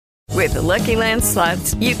With the Lucky Land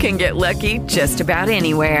Slots, you can get lucky just about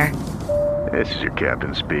anywhere. This is your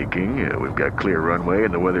captain speaking. We've got clear runway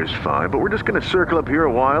and the weather's fine, but we're just going to circle up here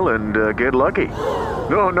a while and get lucky.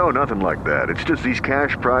 No, nothing like that. It's just these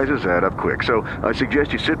cash prizes add up quick. So I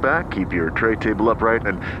suggest you sit back, keep your tray table upright,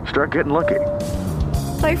 and start getting lucky.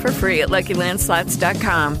 Play for free at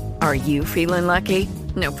LuckyLandSlots.com. Are you feeling lucky?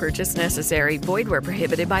 No purchase necessary. Void where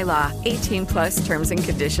prohibited by law. 18 plus terms and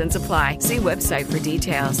conditions apply. See website for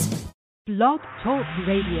details. Blog Talk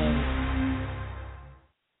Radio.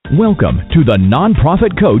 Welcome to the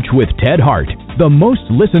Nonprofit Coach with Ted Hart, the most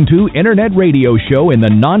listened to internet radio show in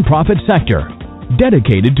the nonprofit sector,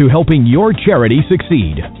 dedicated to helping your charity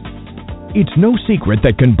succeed. It's no secret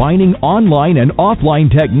that combining online and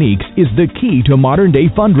offline techniques is the key to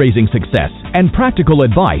modern-day fundraising success, and practical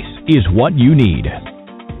advice is what you need.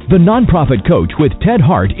 The Nonprofit Coach with Ted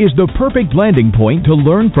Hart is the perfect landing point to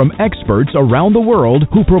learn from experts around the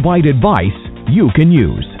world who provide advice you can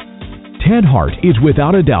use. Ted Hart is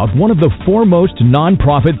without a doubt one of the foremost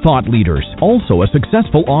nonprofit thought leaders. Also a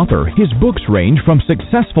successful author, his books range from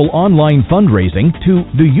successful online fundraising to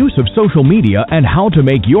the use of social media and how to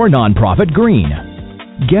make your nonprofit green.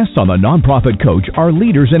 Guests on the Nonprofit Coach are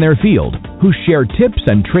leaders in their field who share tips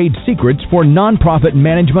and trade secrets for nonprofit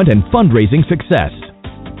management and fundraising success.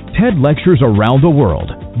 Ted lectures around the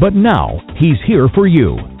world, but now he's here for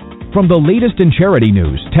you. From the latest in charity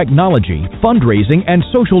news, technology, fundraising, and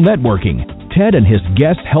social networking, Ted and his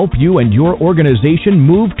guests help you and your organization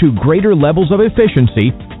move to greater levels of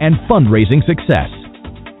efficiency and fundraising success.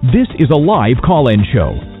 This is a live call-in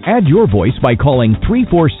show. Add your voice by calling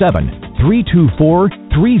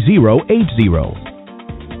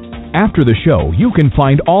 347-324-3080. After the show, you can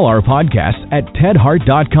find all our podcasts at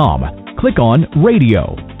tedhart.com. Click on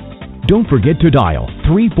Radio. Don't forget to dial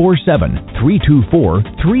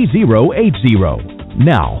 347-324-3080.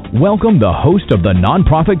 Now, welcome the host of the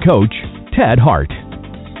Nonprofit Coach, Ted Hart.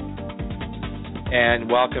 And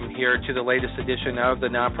welcome here to the latest edition of the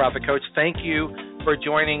Nonprofit Coach. Thank you for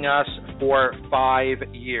joining us for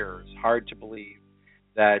 5 years. Hard to believe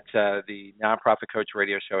that the Nonprofit Coach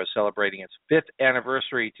radio show is celebrating its 5th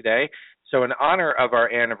anniversary today. So in honor of our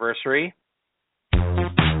anniversary,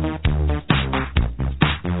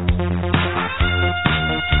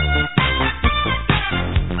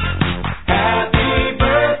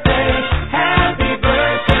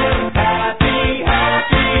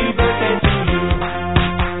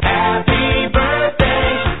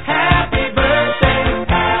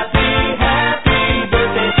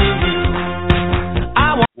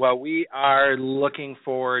 we are looking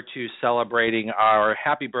forward to celebrating our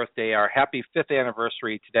happy birthday, our happy 5th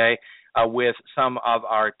anniversary today with some of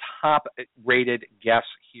our top-rated guests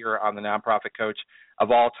here on the Nonprofit Coach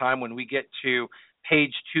of all time. When we get to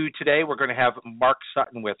page 2 today, we're going to have Mark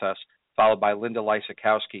Sutton with us, followed by Linda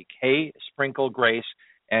Lysakowski, Kay Sprinkle Grace,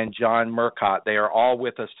 and John Murcott. They are all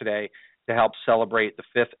with us today to help celebrate the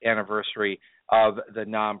 5th anniversary of the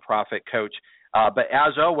Nonprofit Coach. But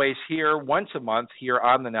as always, here once a month here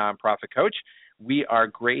on the Nonprofit Coach, we are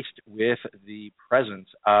graced with the presence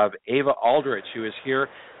of Ava Aldrich, who is here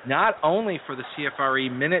not only for the CFRE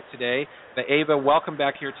Minute today, but Ava, welcome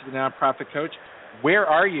back here to the Nonprofit Coach. Where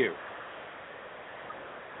are you?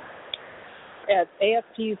 At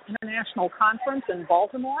AFP's International Conference in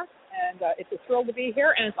Baltimore, and it's a thrill to be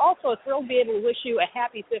here, and it's also a thrill to be able to wish you a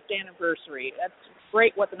happy 5th anniversary. That's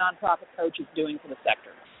great what the Nonprofit Coach is doing for the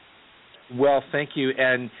sector. Well, thank you.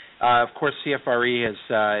 And, of course, CFRE has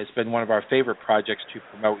been one of our favorite projects to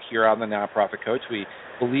promote here on the Nonprofit Coach. We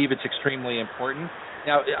believe it's extremely important.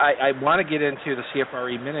 Now, I want to get into the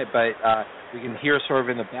CFRE Minute, but we can hear sort of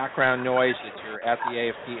in the background noise that you're at the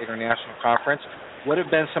AFP International Conference. What have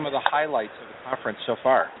been some of the highlights of the conference so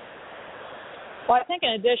far? Well, I think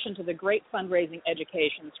in addition to the great fundraising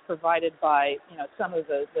educations provided by some of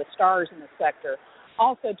the stars in the sector,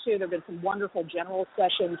 also, too, there have been some wonderful general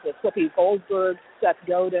sessions with Whoopi Goldberg, Seth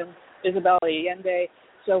Godin, Isabel Allende.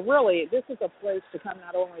 So really, this is a place to come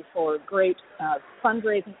not only for great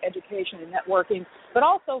fundraising, education, and networking, but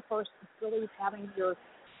also for really having your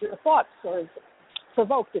thoughts sort of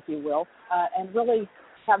provoked, if you will, and really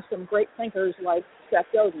have some great thinkers like Seth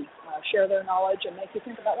Godin share their knowledge and make you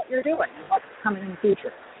think about what you're doing and what's coming in the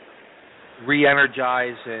future.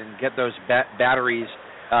 Re-energize and get those batteries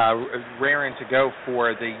raring to go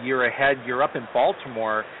for the year ahead. You're up in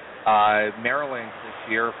Baltimore, Maryland this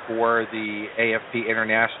year for the AFP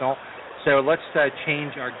International. So let's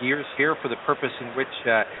change our gears here for the purpose in which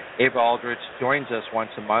Ava Aldrich joins us once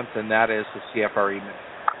a month, and that is the CFRE Minute.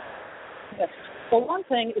 Yes. Well, one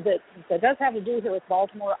thing that does have to do here with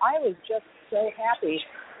Baltimore, I was just so happy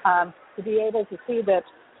to be able to see that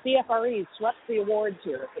CFRE swept the awards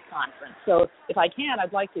here at the conference. So if I can,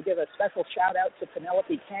 I'd like to give a special shout-out to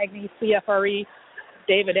Penelope Cagney, CFRE,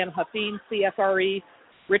 David M. Huffine, CFRE,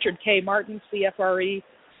 Richard K. Martin, CFRE,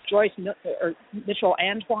 Joyce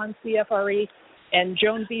Mitchell-Antoine, CFRE, and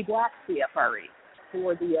Joan B. Black, CFRE, who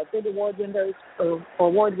were the big award winners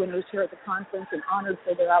here at the conference and honored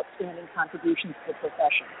for their outstanding contributions to the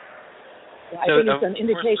profession. I think it's an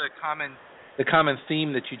indication. The common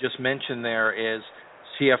theme that you just mentioned there is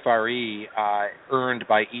CFRE earned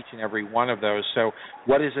by each and every one of those. So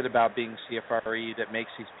what is it about being CFRE that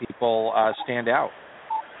makes these people stand out?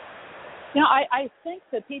 I think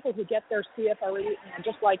that people who get their CFRE,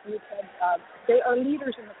 just like you said, they are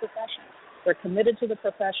leaders in the profession. They're committed to the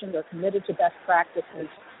profession. They're committed to best practices.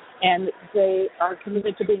 And they are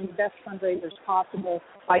committed to being the best fundraisers possible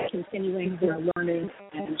by continuing their learning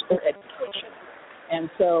and their education. And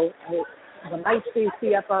so when I see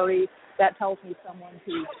CFRE, that tells me someone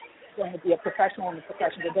who's going to be a professional in the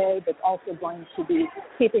profession today, but also going to be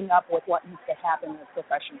keeping up with what needs to happen in the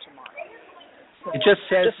profession tomorrow. So it just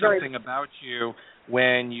says something about you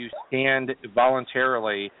when you stand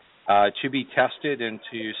voluntarily to be tested and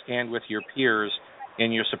to stand with your peers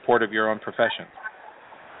in your support of your own profession.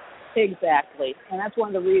 Exactly. And that's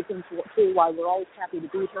one of the reasons, too, why we're always happy to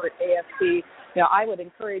be here at AFC. I would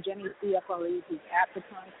encourage any CFRE who's at the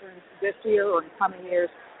conference this year or in coming years,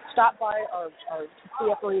 stop by our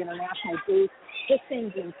CFRE International booth, just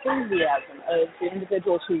seeing the enthusiasm of the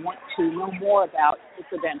individuals who want to know more about the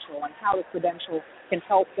credential and how the credential can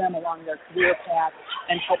help them along their career path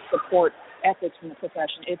and help support ethics in the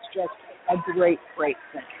profession. It's just a great, great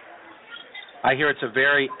thing. I hear it's a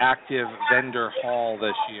very active vendor hall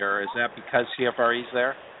this year. Is that because CFRE's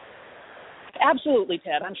there? Absolutely,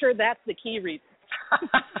 Ted. I'm sure that's the key reason.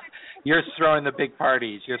 You're throwing the big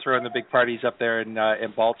parties. You're throwing the big parties up there in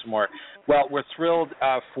Baltimore. Well, we're thrilled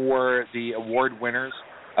for the award winners.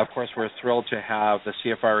 Of course, we're thrilled to have the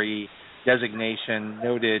CFRE designation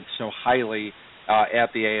noted so highly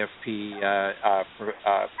at the AFP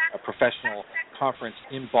professional conference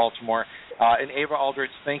in Baltimore. And Ava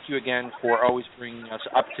Aldrich, thank you again for always bringing us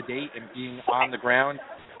up to date and being on the ground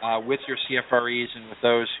with your CFREs and with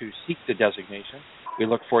those who seek the designation. We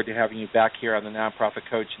look forward to having you back here on the Nonprofit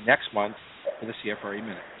Coach next month for the CFRE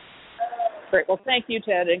Minute. Great. Well, thank you,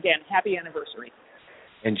 Ted. Again, happy anniversary.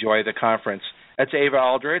 Enjoy the conference. That's Ava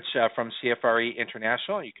Aldrich from CFRE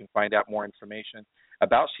International. You can find out more information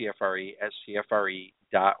about CFRE at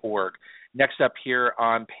CFRE.org. Next up here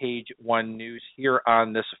on Page One News, here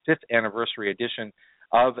on this 5th anniversary edition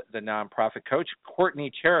of the Nonprofit Coach,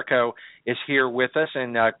 Courtney Cherico is here with us.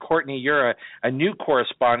 And Courtney, you're a new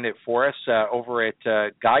correspondent for us over at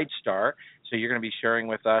GuideStar. So you're going to be sharing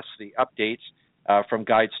with us the updates from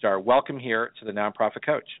GuideStar. Welcome here to the Nonprofit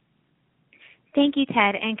Coach. Thank you,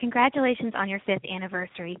 Ted, and congratulations on your 5th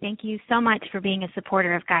anniversary. Thank you so much for being a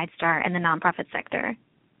supporter of GuideStar and the nonprofit sector.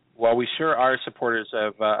 Well, we sure are supporters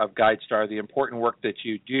of GuideStar, the important work that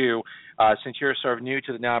you do. Since you're sort of new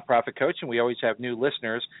to the Nonprofit Coach, and we always have new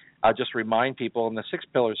listeners, I'll just remind people in the 6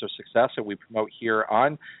 pillars of success that we promote here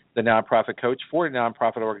on the Nonprofit Coach for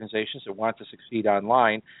nonprofit organizations that want to succeed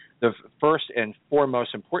online. The first and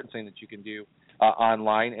foremost important thing that you can do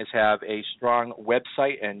online is have a strong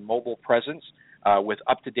website and mobile presence with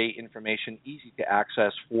up-to-date information, easy to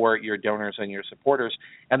access for your donors and your supporters.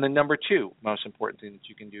 And the number 2 most important thing that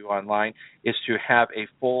you can do online is to have a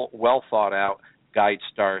full, well-thought-out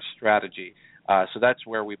GuideStar strategy. So that's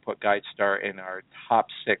where we put GuideStar in our top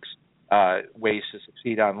 6 ways to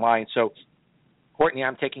succeed online. So, Courtney,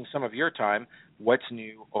 I'm taking some of your time. What's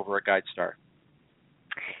new over at GuideStar?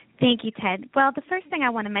 Thank you, Ted. Well, the first thing I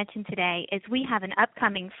want to mention today is we have an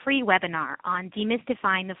upcoming free webinar on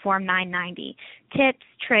demystifying the Form 990, tips,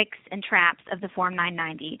 tricks, and traps of the Form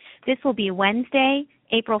 990. This will be Wednesday,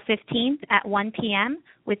 April 15th at 1 p.m.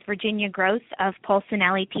 with Virginia Gross of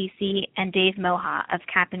Polsinelli PC and Dave Moha of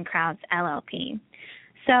Kaplan Krause LLP.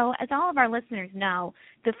 So, as all of our listeners know,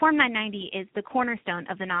 the Form 990 is the cornerstone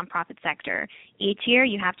of the nonprofit sector. Each year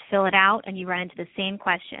you have to fill it out and you run into the same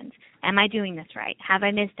questions. Am I doing this right? Have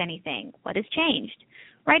I missed anything? What has changed?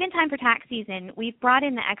 Right in time for tax season, we've brought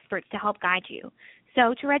in the experts to help guide you.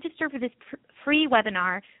 So to register for this free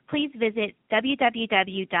webinar, please visit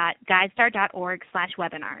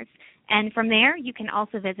www.guidestar.org/webinars. And from there, you can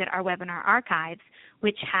also visit our webinar archives,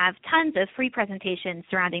 which have tons of free presentations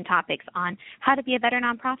surrounding topics on how to be a better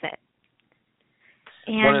nonprofit.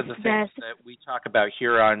 And one of the things that we talk about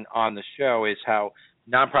here on the show is how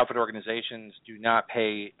nonprofit organizations do not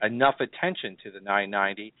pay enough attention to the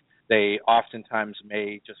 990. They oftentimes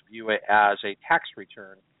may just view it as a tax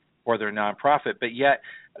return for their nonprofit. But yet,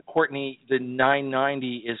 Courtney, the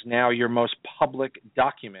 990 is now your most public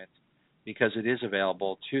document because it is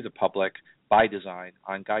available to the public by design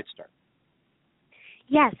on GuideStar.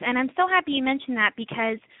 Yes, and I'm so happy you mentioned that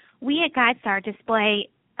because we at GuideStar display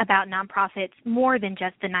about nonprofits more than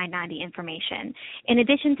just the 990 information. In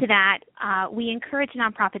addition to that, we encourage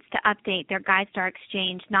nonprofits to update their GuideStar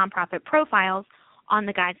Exchange nonprofit profiles on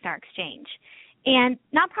the GuideStar Exchange. And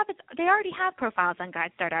nonprofits, they already have profiles on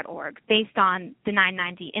GuideStar.org based on the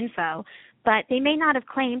 990 info, but they may not have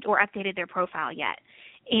claimed or updated their profile yet.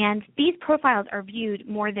 And these profiles are viewed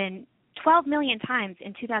more than 12 million times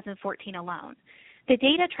in 2014 alone. The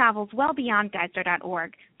data travels well beyond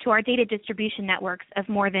GuideStar.org to our data distribution networks of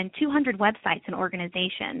more than 200 websites and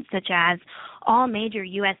organizations, such as all major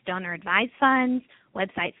U.S. donor-advised funds,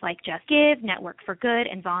 websites like Just Give, Network for Good,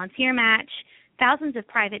 and Volunteer Match, thousands of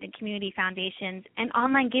private and community foundations, and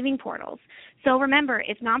online giving portals. So remember,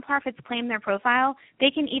 if nonprofits claim their profile,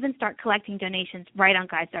 they can even start collecting donations right on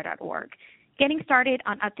GuideStar.org. Getting started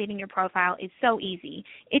on updating your profile is so easy.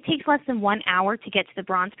 It takes less than 1 hour to get to the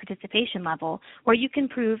bronze participation level, where you can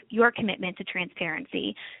prove your commitment to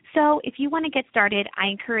transparency. So if you want to get started, I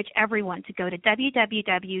encourage everyone to go to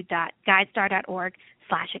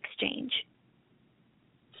www.guidestar.org/exchange.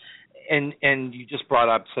 And you just brought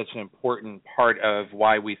up such an important part of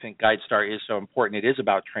why we think GuideStar is so important. It is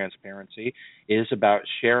about transparency. It is about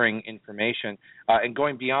sharing information and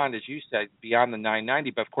going beyond, as you said, beyond the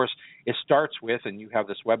 990. But, of course, it starts with, and you have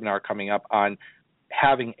this webinar coming up on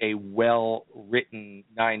having a well-written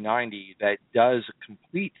 990 that does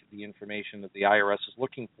complete the information that the IRS is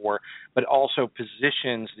looking for, but also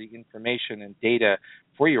positions the information and data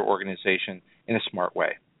for your organization in a smart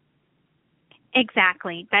way.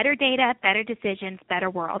 Exactly. Better data, better decisions, better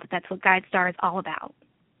world. That's what GuideStar is all about.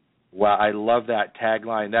 Well, I love that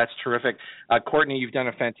tagline. That's terrific. Courtney, you've done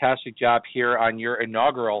a fantastic job here on your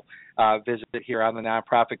inaugural visit here on the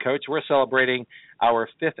Nonprofit Coach. We're celebrating our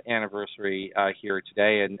 5th anniversary here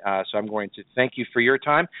today, and so I'm going to thank you for your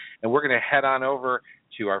time, and we're going to head on over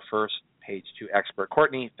to our first Page 2 expert.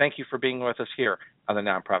 Courtney, thank you for being with us here on the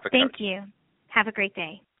Nonprofit Coach. Thank you. Have a great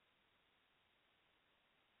day.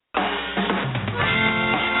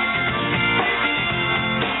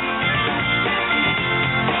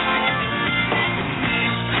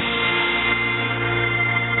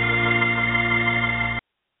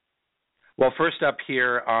 Well, first up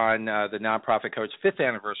here on the Nonprofit Coach 5th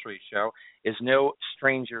anniversary show is no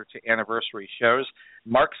stranger to anniversary shows.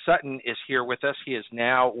 Mark Sutton is here with us. He is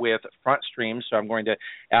now with FrontStream, so I'm going to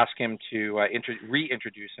ask him to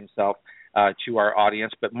reintroduce himself to our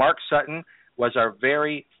audience. But Mark Sutton was our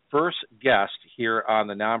very first guest here on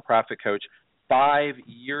the Nonprofit Coach 5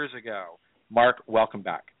 years ago. Mark, welcome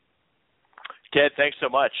back. Ted, thanks so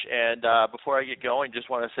much. And before I get going, just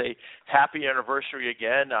want to say happy anniversary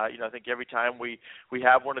again. I think every time we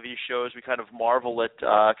have one of these shows, we kind of marvel at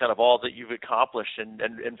kind of all that you've accomplished,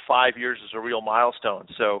 and 5 years is a real milestone.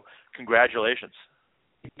 So congratulations.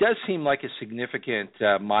 It does seem like a significant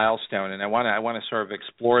milestone, and I want to sort of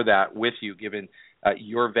explore that with you, given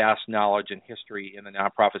your vast knowledge and history in the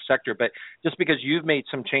nonprofit sector. But just because you've made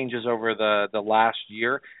some changes over the last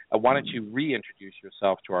year, I wanted you to reintroduce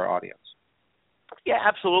yourself to our audience. Yeah,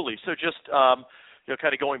 absolutely. So just kind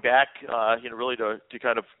of going back, really to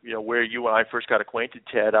kind of where you and I first got acquainted,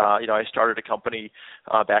 Ted. I started a company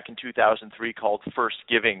back in 2003 called First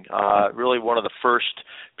Giving. Really one of the first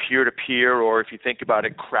peer-to-peer, or if you think about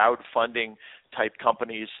it, crowdfunding type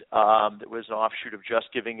companies that was an offshoot of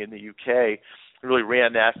Just Giving in the UK. I really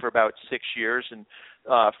ran that for about 6 years, and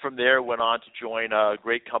from there went on to join a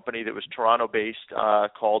great company that was Toronto-based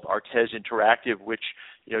called Artez Interactive, which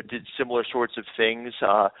did similar sorts of things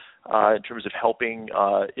in terms of helping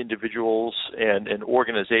individuals and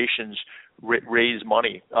organizations raise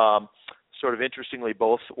money. Sort of interestingly,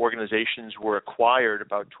 both organizations were acquired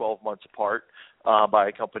about 12 months apart by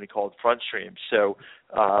a company called FrontStream. So,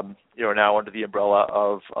 now under the umbrella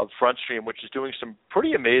of FrontStream, which is doing some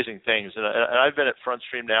pretty amazing things. And I've been at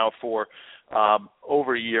FrontStream now for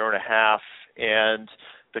over a year and a half, and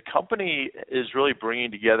the company is really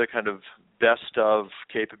bringing together kind of best of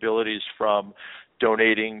capabilities, from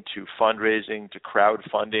donating to fundraising to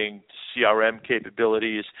crowdfunding, CRM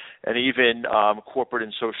capabilities, and even corporate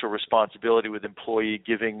and social responsibility with employee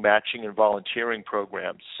giving, matching, and volunteering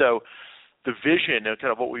programs. So the vision and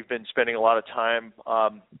kind of what we've been spending a lot of time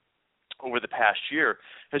over the past year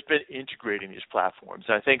has been integrating these platforms.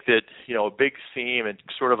 And I think that, a big theme and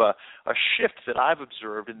sort of a shift that I've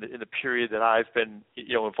observed in the period that I've been,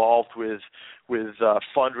 involved with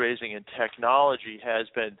fundraising and technology has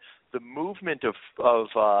been the movement of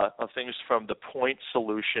things from the point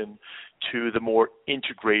solution to the more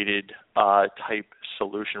integrated type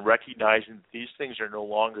solution, recognizing that these things are no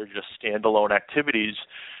longer just standalone activities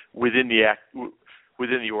within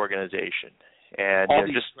the organization. And all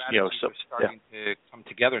these strategies are starting to come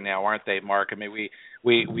together now, aren't they, Mark? I mean,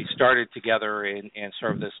 we started together in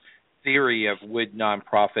sort of this theory of would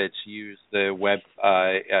nonprofits use the web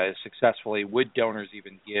successfully? Would donors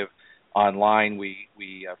even give online?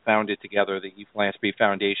 We founded together the ePhilanthropy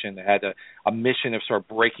Foundation that had a mission of sort of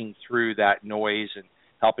breaking through that noise and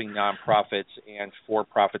helping nonprofits and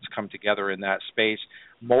for-profits come together in that space.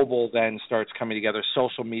 Mobile then starts coming together.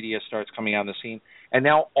 Social media starts coming on the scene. And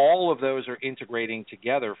now all of those are integrating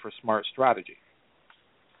together for smart strategy.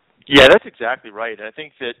 Yeah, that's exactly right. And I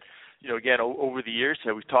think that, again, over the years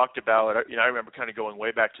that we've talked about, I remember kind of going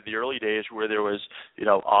way back to the early days where there was,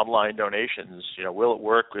 online donations. Will it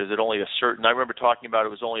work? Is it only a certain? I remember talking about it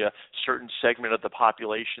was only a certain segment of the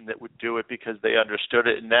population that would do it because they understood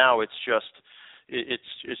it. And now it's just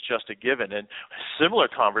a given. And similar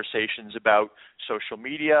conversations about social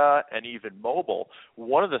media and even mobile.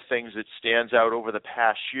 One of the things that stands out over the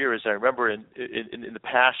past year is I remember in the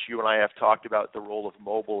past you and I have talked about the role of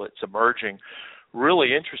mobile. It's emerging.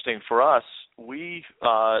 Really interesting for us, we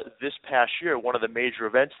this past year, one of the major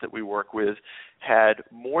events that we work with had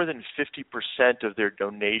more than 50% of their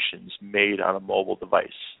donations made on a mobile device.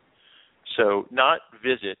 So not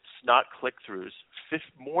visits, not click-throughs,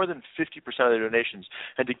 more than 50% of their donations.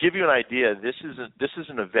 And to give you an idea, this is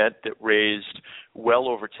an event that raised well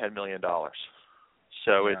over $10 million.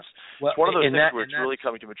 So it's one of those things where it's really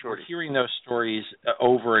coming to maturity. We're hearing those stories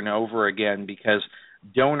over and over again because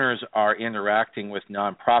donors are interacting with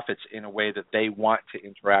nonprofits in a way that they want to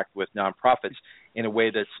interact with nonprofits in a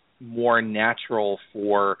way that's more natural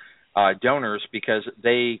for donors because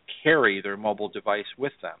they carry their mobile device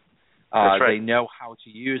with them. That's right. They know how to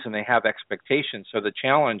use and they have expectations. So the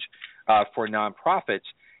challenge for nonprofits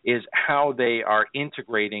is how they are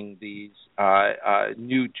integrating these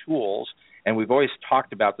new tools. And we've always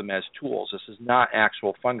talked about them as tools. This is not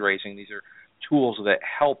actual fundraising. These are tools that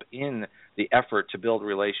help in the effort to build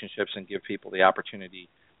relationships and give people the opportunity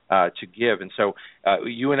to give. And so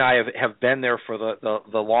you and I have been there for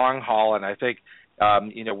the long haul. And I think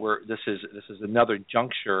this is another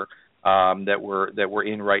juncture that we're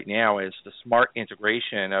in right now is the smart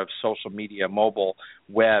integration of social media, mobile,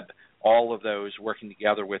 web, all of those working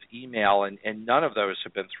together with email, and none of those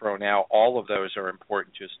have been thrown out. All of those are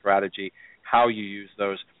important to a strategy. How you use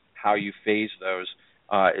those, how you phase those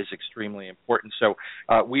is extremely important. So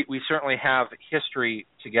we certainly have history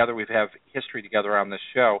together. We have history together on this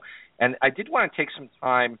show. And I did want to take some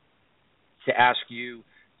time to ask you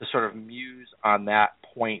to sort of muse on that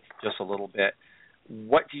point just a little bit.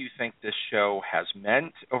 What do you think this show has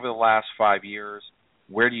meant over the last 5 years?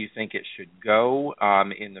 Where do you think it should go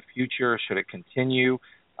in the future? Should it continue?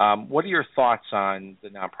 What are your thoughts on the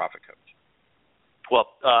Nonprofit Coach? Well,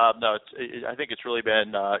 no, I think it's really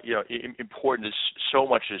been important. So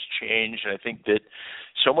much has changed, and I think that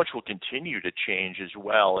so much will continue to change as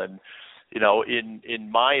well. And in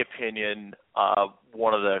my opinion,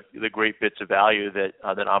 one of the great bits of value that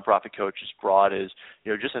the Nonprofit Coach has brought is,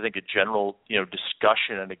 just I think a general,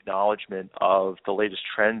 discussion and acknowledgement of the latest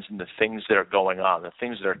trends and the things that are going on, the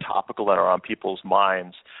things that are topical that are on people's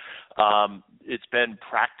minds. It's been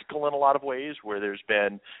practical in a lot of ways where there's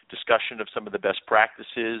been discussion of some of the best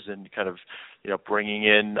practices and kind of, bringing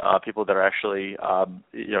in people that are actually,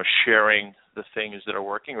 sharing the things that are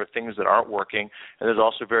working or things that aren't working. And there's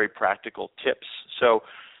also very practical tips. So,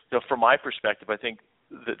 from my perspective, I think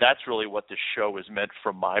that's really what this show is meant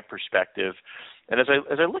from my perspective. And as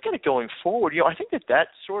I look at it going forward, I think that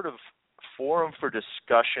sort of forum for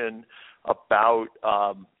discussion about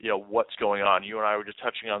what's going on. You and I were just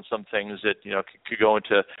touching on some things that could go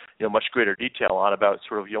into much greater detail on about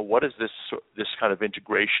sort of what does this kind of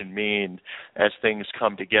integration mean as things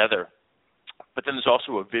come together. But then there's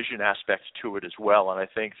also a vision aspect to it as well, and I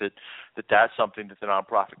think that's something that the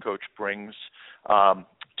Nonprofit Coach brings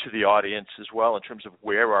to the audience as well in terms of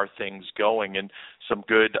where are things going and some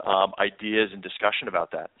good ideas and discussion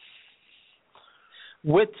about that.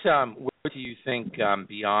 What do you think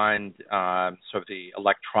beyond sort of the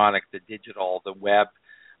electronic, the digital, the web,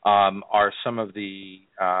 are some of the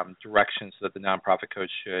directions that the Nonprofit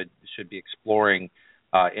Coach should be exploring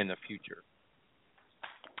in the future?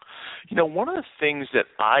 One of the things that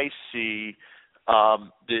I see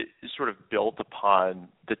that is sort of built upon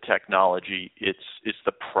the technology, it's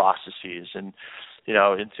the processes. And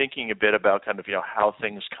in thinking a bit about kind of, how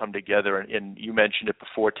things come together, and you mentioned it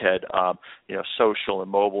before, Ted, social and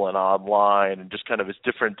mobile and online, and just kind of as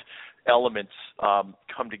different elements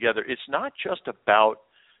come together. It's not just about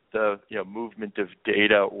the movement of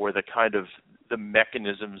data or the kind of the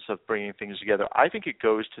mechanisms of bringing things together. I think it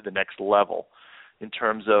goes to the next level in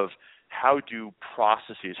terms of how do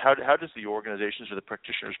processes, how does the organizations or the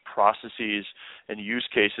practitioners' processes and use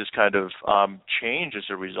cases kind of change as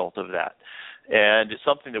a result of that? And it's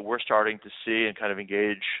something that we're starting to see and kind of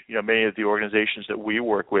engage, many of the organizations that we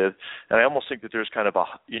work with. And I almost think that there's kind of a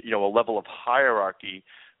level of hierarchy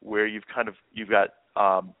where you've got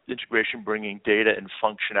integration bringing data and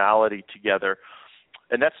functionality together.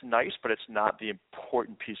 And that's nice, but it's not the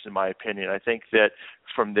important piece in my opinion. I think that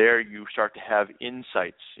from there you start to have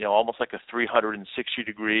insights, almost like a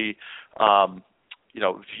 360-degree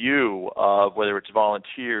view of whether it's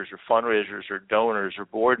volunteers or fundraisers or donors or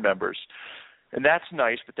board members. And that's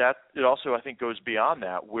nice, but it also, I think, goes beyond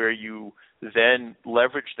that, where you then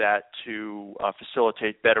leverage that to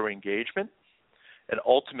facilitate better engagement and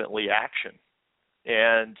ultimately action,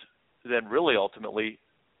 and then really ultimately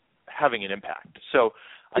having an impact. So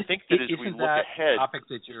I think that as we look ahead, topic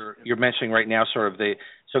that you're mentioning right now, sort of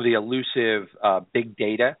the elusive big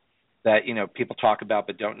data that people talk about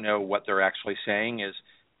but don't know what they're actually saying, is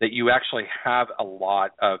that you actually have a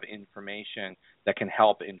lot of information that can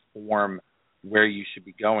help inform where you should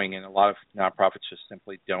be going, and a lot of nonprofits just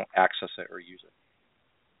simply don't access it or use it.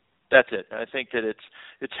 That's it. I think that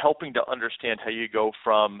it's helping to understand how you go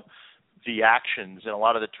from the actions, and a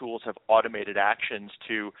lot of the tools have automated actions,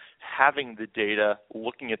 to having the data,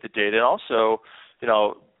 looking at the data, and also,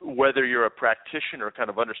 whether you're a practitioner,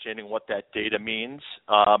 kind of understanding what that data means,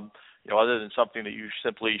 other than something that you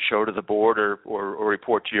simply show to the board or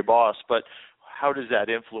report to your boss, but how does that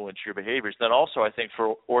influence your behaviors? Then also, I think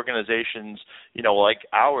for organizations, like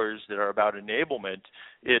ours that are about enablement,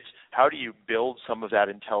 it's how do you build some of that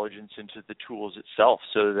intelligence into the tools itself,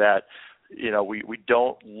 so that we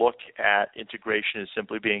don't look at integration as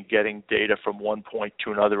simply being getting data from one point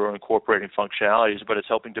to another or incorporating functionalities, but it's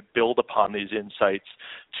helping to build upon these insights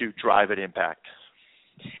to drive an impact.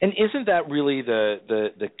 And isn't that really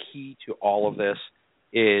the key to all of this,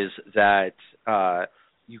 is that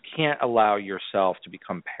you can't allow yourself to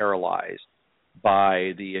become paralyzed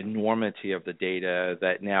by the enormity of the data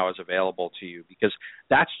that now is available to you, because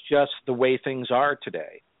that's just the way things are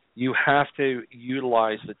today. You have to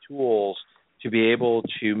utilize the tools to be able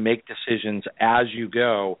to make decisions as you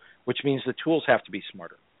go, which means the tools have to be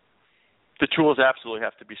smarter. The tools absolutely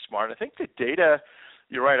have to be smart. I think the data,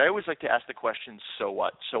 you're right, I always like to ask the question, so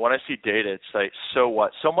what? So when I see data, it's like, so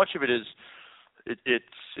what? So much of it is, it's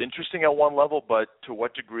interesting at one level, but to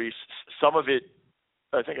what degree? Some of it,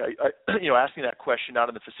 I think, asking that question not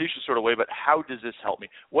in the facetious sort of way, but how does this help me?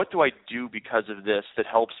 What do I do because of this that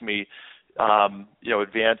helps me,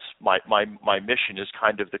 advance my mission, is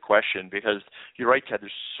kind of the question. Because you're right, Ted,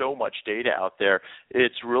 there's so much data out there.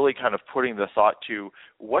 It's really kind of putting the thought to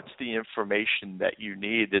what's the information that you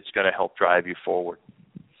need that's going to help drive you forward.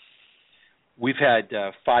 We've had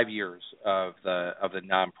 5 years of the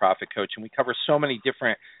Nonprofit Coach, and we cover so many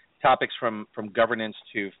different topics from governance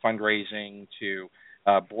to fundraising to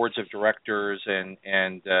boards of directors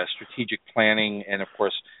and strategic planning, and of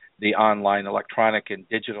course the online, electronic, and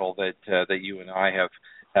digital that you and I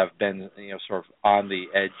have been sort of on the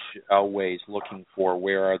edge always looking for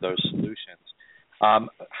where are those solutions.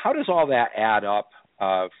 How does all that add up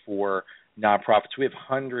for nonprofits? We have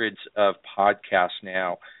hundreds of podcasts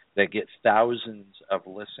now that get thousands of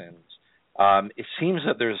listens. It seems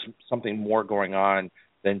that there's something more going on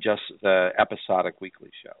than just the episodic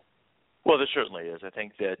weekly show. Well, there certainly is. I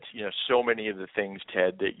think that, so many of the things,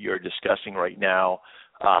 Ted, that you're discussing right now,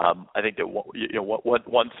 I think that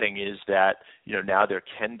one thing is that, now there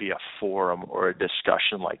can be a forum or a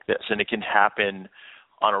discussion like this, and it can happen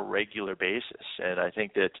on a regular basis. And I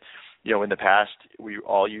think that, in the past, we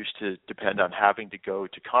all used to depend on having to go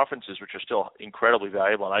to conferences, which are still incredibly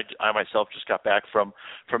valuable. And I myself just got back from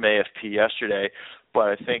AFP yesterday. But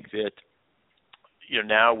I think that,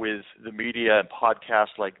 now with the media and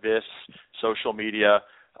podcasts like this, social media,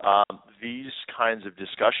 these kinds of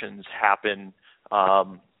discussions happen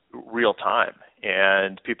real time,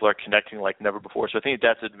 and people are connecting like never before. So I think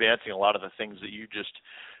that's advancing a lot of the things that you just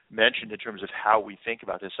mentioned in terms of how we think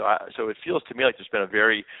about this. So it feels to me like there's been a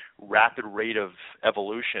very rapid rate of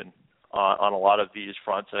evolution on a lot of these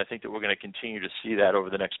fronts, and I think that we're going to continue to see that over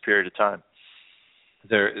the next period of time.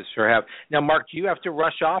 There sure have. Now, Mark, do you have to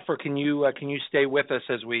rush off, or can you stay with us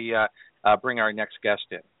as we bring our next guest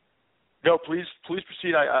in? No, please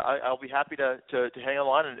proceed. I'll be happy to hang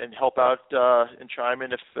on and help out and chime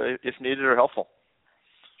in if needed or helpful.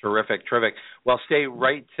 Terrific. Well, stay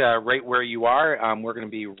right where you are. We're going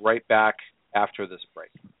to be right back after this break.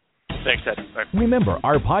 Thanks, Ted. Right. Remember,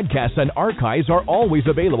 our podcasts and archives are always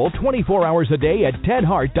available 24 hours a day at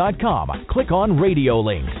tedhart.com. Click on radio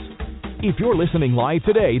links. If you're listening live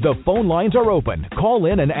today, the phone lines are open. Call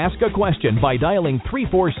in and ask a question by dialing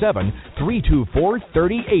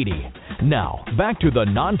 347-324-3080. Now, back to the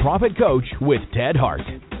Nonprofit Coach with Ted Hart.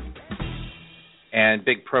 And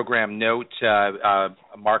big program note,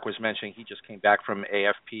 Mark was mentioning he just came back from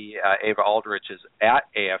AFP. Ava Aldrich is at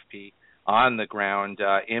AFP on the ground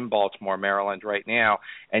in Baltimore, Maryland right now.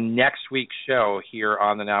 And next week's show here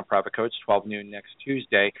on the Nonprofit Coach, 12 noon next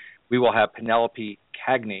Tuesday, we will have Penelope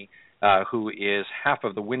Cagney, who is half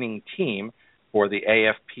of the winning team for the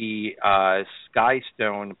AFP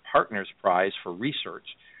Skystone Partners Prize for Research.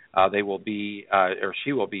 They will be, or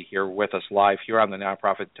she will be here with us live here on the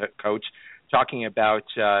Nonprofit Coach, talking about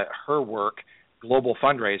her work, global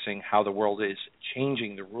fundraising, how the world is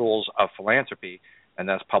changing the rules of philanthropy, and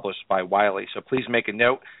that's published by Wiley. So please make a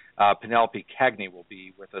note. Penelope Cagney will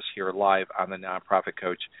be with us here live on the Nonprofit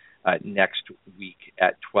Coach next week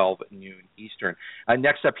at 12 noon Eastern.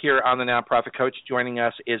 Next up here on the Nonprofit Coach, joining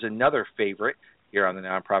us is another favorite here on the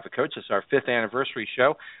Nonprofit Coach. It's our 5th anniversary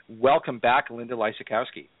show. Welcome back, Linda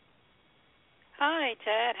Lysakowski. Hi,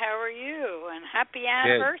 Ted. How are you? And happy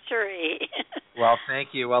anniversary. Well,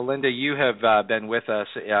 thank you. Well, Linda, you have been with us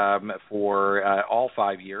for all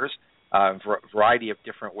 5 years, a variety of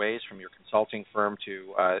different ways, from your consulting firm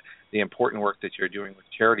to the important work that you're doing with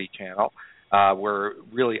Charity Channel. We're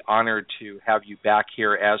really honored to have you back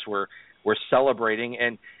here as we're celebrating.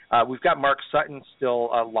 And we've got Mark Sutton still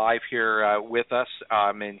live here with us,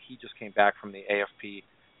 and he just came back from the AFP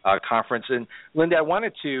conference. And Linda, I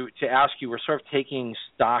wanted to ask you, we're sort of taking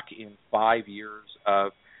stock in 5 years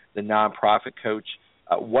of the Nonprofit Coach.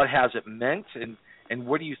 What has it meant, and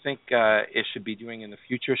what do you think it should be doing in the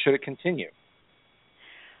future? Should it continue?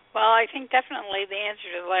 Well, I think definitely the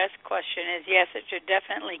answer to the last question is yes, it should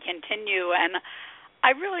definitely continue. And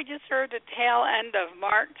I really just heard the tail end of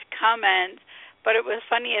Mark's comments, but it was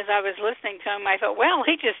funny as I was listening to him, I thought, well,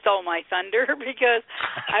 he just stole my thunder, because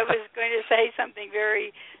I was going to say something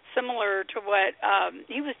very similar to what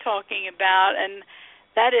he was talking about, and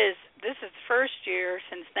that is, this is the first year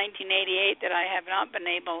since 1988 that I have not been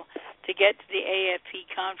able to get to the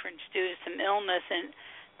AFP conference due to some illness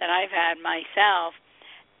that I've had myself.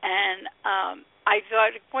 And I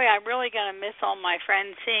thought, boy, I'm really going to miss all my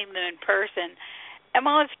friends, seeing them in person. And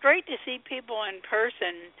while it's great to see people in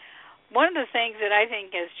person, one of the things that I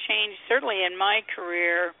think has changed, certainly in my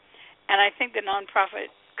career, and I think the Nonprofit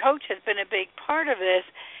Coach has been a big part of this,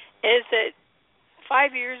 is that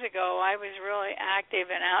 5 years ago I was really active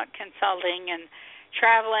and out consulting and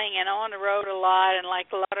traveling and on the road a lot, and like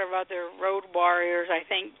a lot of other road warriors, I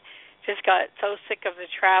think just got so sick of the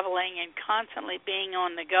traveling and constantly being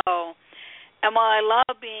on the go. And while I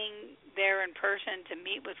love being there in person to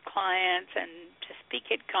meet with clients and to speak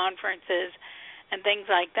at conferences and things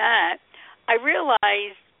like that, I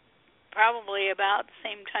realized probably about the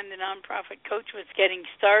same time the Nonprofit Coach was getting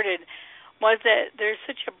started was that there's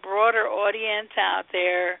such a broader audience out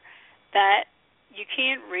there that you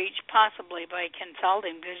can't reach possibly by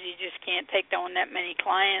consulting, because you just can't take on that many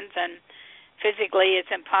clients, and physically it's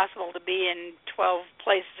impossible to be in 12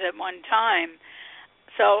 places at one time.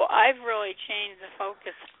 So I've really changed the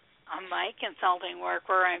focus on my consulting work,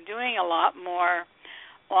 where I'm doing a lot more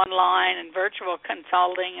online and virtual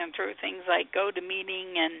consulting, and through things like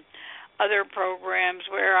GoToMeeting and other programs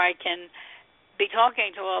where I can be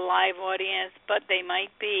talking to a live audience, but they might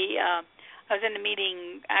be, I was in a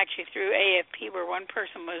meeting actually through AFP where one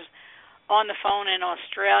person was on the phone in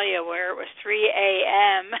Australia where it was 3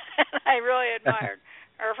 a.m. I really admired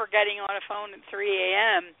her for getting on a phone at 3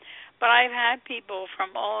 a.m. But I've had people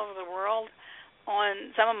from all over the world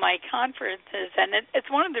on some of my conferences, and it's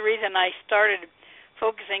one of the reasons I started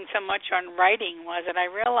focusing so much on writing, was that I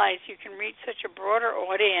realized you can reach such a broader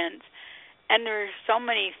audience, and there's so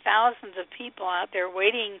many thousands of people out there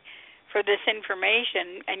waiting for this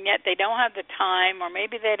information, and yet they don't have the time, or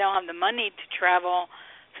maybe they don't have the money to travel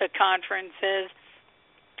to conferences,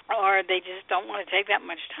 or they just don't want to take that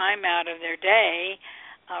much time out of their day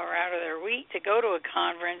or out of their week to go to a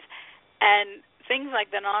conference. And things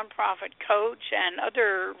like the Nonprofit Coach and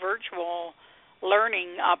other virtual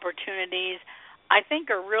learning opportunities, I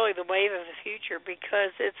think, are really the wave of the future,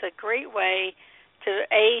 because it's a great way to,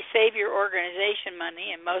 A, save your organization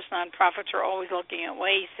money, and most nonprofits are always looking at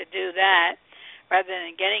ways to do that, rather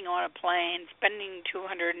than getting on a plane, spending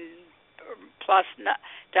 $200 plus $10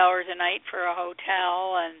 a night for a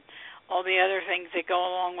hotel and all the other things that go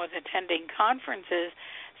along with attending conferences.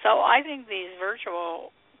 So I think these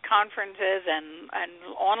virtual conferences and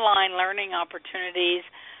online learning opportunities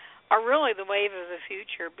are really the wave of the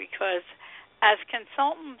future, because as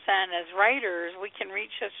consultants and as writers, we can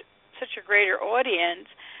reach such a greater audience.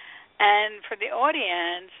 And for the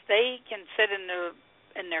audience, they can sit in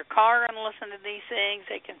their car and listen to these things.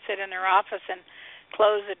 They can sit in their office and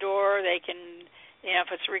close the door. They can, if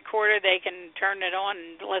it's recorded, they can turn it on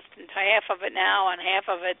and listen to half of it now and half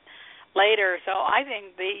of it later. So I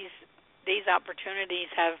think these opportunities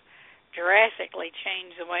have drastically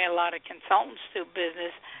changed the way a lot of consultants do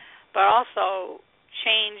business, but also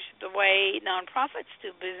changed the way nonprofits do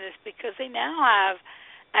business, because they now have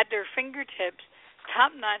at their fingertips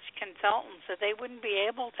top-notch consultants that they wouldn't be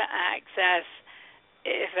able to access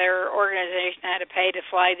if their organization had to pay to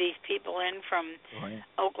fly these people in from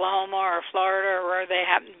Oklahoma or Florida or where they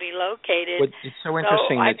happen to be located. Well, it's so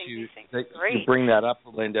interesting that you bring that up,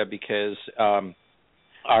 Linda, because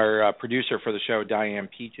our producer for the show, Diane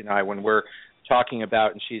Peach, and I, when we're talking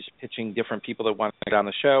about, and she's pitching different people that want to get on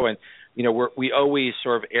the show, and we always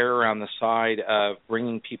sort of err on the side of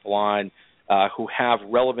bringing people on who have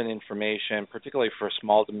relevant information, particularly for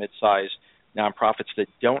small to mid-sized nonprofits that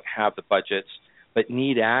don't have the budgets but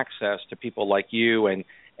need access to people like you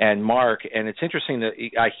and Mark. And it's interesting that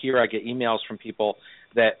I get emails from people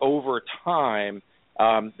that over time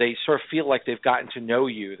they sort of feel like they've gotten to know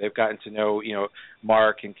you. They've gotten to know,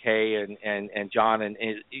 Mark and Kay and John, and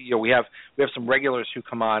we have some regulars who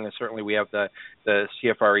come on, and certainly we have the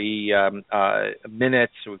CFRE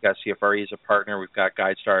minutes. We've got CFRE as a partner. We've got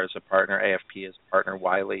GuideStar as a partner. AFP as a partner.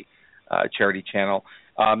 Wiley Charity Channel,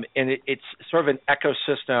 and it's sort of an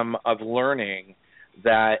ecosystem of learning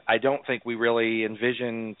that I don't think we really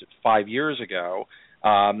envisioned 5 years ago.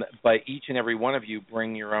 But each and every one of you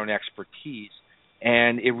bring your own expertise.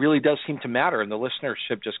 And it really does seem to matter, and the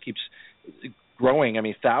listenership just keeps growing. I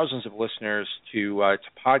mean, thousands of listeners to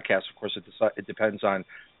podcasts. Of course, it depends on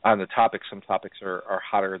the topic. Some topics are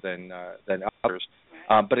hotter than others,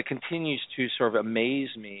 but it continues to sort of amaze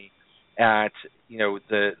me at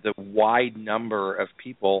the wide number of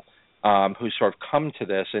people who sort of come to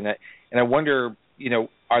this. And I wonder,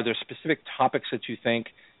 are there specific topics that you think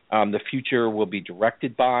the future will be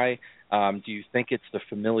directed by? Do you think it's the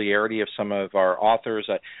familiarity of some of our authors?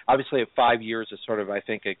 Obviously, at 5 years is sort of, I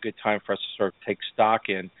think, a good time for us to sort of take stock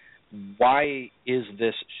in why is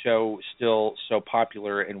this show still so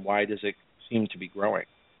popular, and why does it seem to be growing?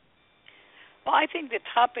 Well, I think the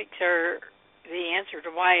topics are the answer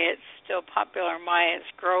to why it's still popular and why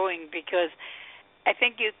it's growing, because I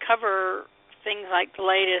think you cover things like the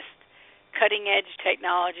latest cutting-edge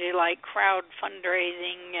technology like crowd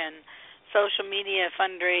fundraising and social media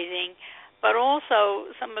fundraising, but also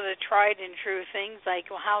some of the tried and true things like,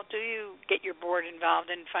 well, how do you get your board involved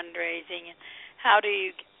in fundraising, and how do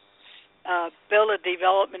you build a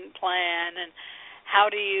development plan, and how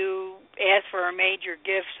do you ask for a major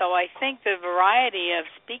gift? So I think the variety of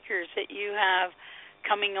speakers that you have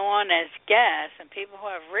coming on as guests and people who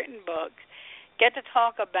have written books get to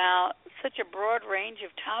talk about such a broad range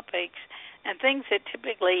of topics and things that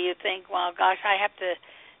typically you think, well, gosh, I have to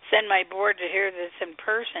send my board to hear this in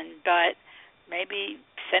person, but maybe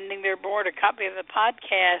sending their board a copy of the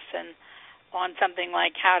podcast and on something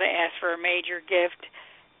like how to ask for a major gift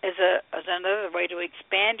is another way to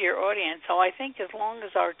expand your audience. So I think as long as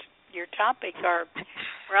your topics are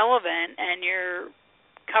relevant and you're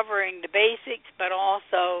covering the basics but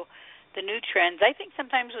also the new trends, I think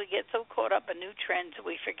sometimes we get so caught up in new trends that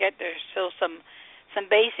we forget there's still some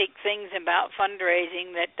basic things about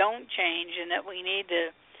fundraising that don't change and that we need to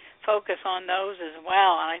focus on those as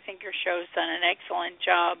well. And I think your show's done an excellent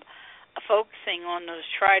job of focusing on those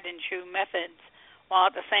tried and true methods while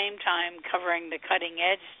at the same time covering the cutting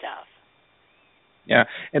edge stuff. Yeah,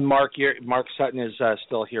 and Mark Sutton is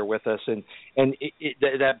still here with us, and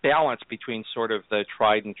that balance between sort of the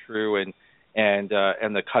tried and true and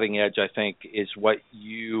the cutting edge, I think, is what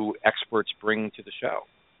you experts bring to the show.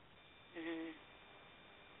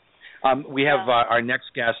 We have our next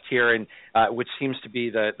guest here, and which seems to be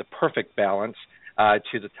the perfect balance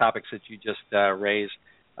to the topics that you just raised,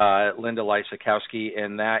 Linda Lysakowski,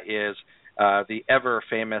 and that is the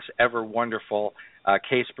ever-famous, ever-wonderful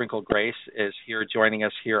Kay Sprinkle-Grace is here joining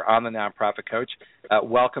us here on the Nonprofit Coach.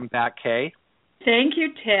 Welcome back, Kay. Thank you,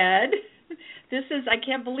 Ted. I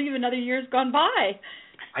can't believe another year's gone by.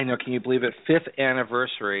 I know. Can you believe it? 5th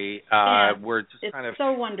anniversary. We're just it's kind of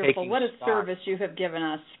so wonderful. What a stock. service you have given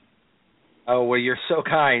us. Oh, well, you're so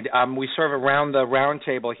kind. We serve around the round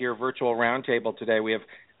table here, virtual round table today. We have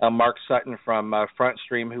Mark Sutton from Front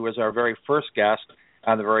Stream, who was our very first guest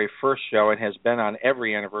on the very first show and has been on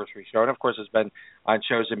every anniversary show, and of course has been on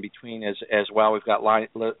shows in between as well. We've got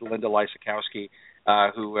Linda Lysakowski,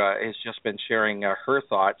 who has just been sharing her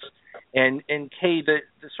thoughts. And Kay, the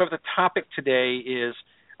sort of the topic today is,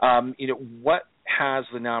 what has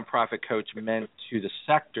the nonprofit coach meant to the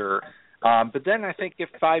sector? But then I think if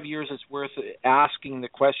 5 years, it's worth asking the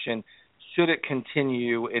question, should it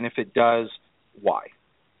continue, and if it does, why?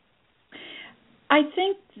 I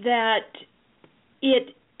think that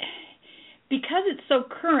because it's so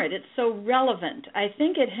current, it's so relevant, I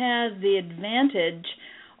think it has the advantage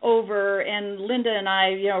over, and Linda and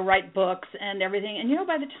I, write books and everything, and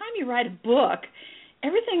by the time you write a book,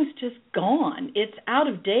 everything's just gone. It's out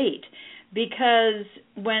of date, because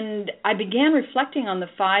when I began reflecting on the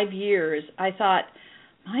 5 years, I thought,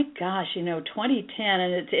 my gosh, 2010,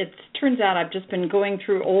 and it turns out I've just been going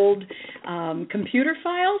through old computer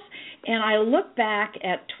files, and I look back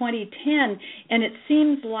at 2010, and it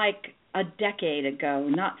seems like a decade ago,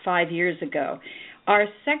 not 5 years ago. Our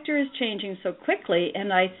sector is changing so quickly,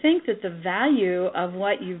 and I think that the value of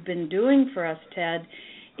what you've been doing for us, Ted,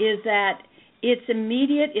 is that it's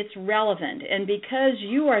immediate, it's relevant, and because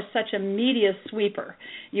you are such a media sweeper,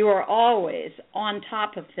 you are always on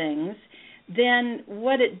top of things, then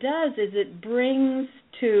what it does is it brings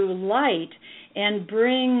to light and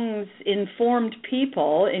brings informed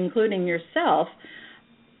people, including yourself,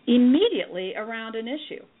 immediately around an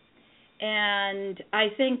issue. And I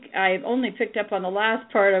think I only picked up on the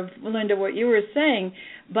last part of, Linda, what you were saying,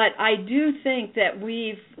 but I do think that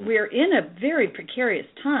we're in a very precarious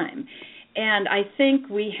time, and I think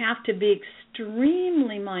we have to be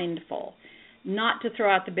extremely mindful not to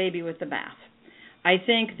throw out the baby with the bath. I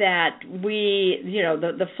think that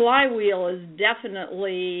the flywheel is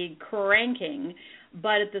definitely cranking,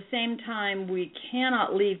 but at the same time, we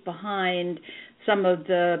cannot leave behind some of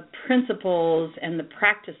the principles and the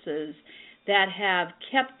practices that have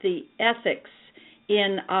kept the ethics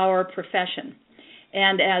in our profession.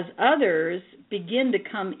 And as others begin to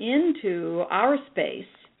come into our space,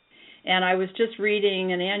 and I was just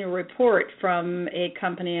reading an annual report from a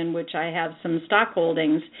company in which I have some stock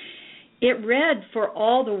holdings, it read for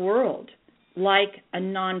all the world like a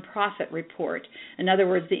nonprofit report. In other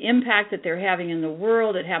words, the impact that they're having in the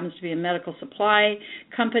world, it happens to be a medical supply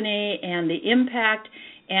company, and the impact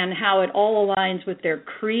and how it all aligns with their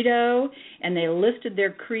credo, and they listed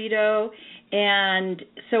their credo. And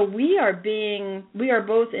so we are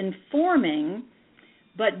both informing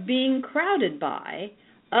but being crowded by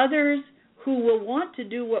others who will want to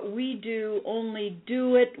do what we do, only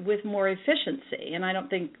do it with more efficiency. And I don't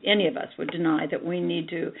think any of us would deny that we need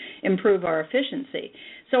to improve our efficiency.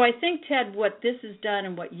 So I think, Ted, what this has done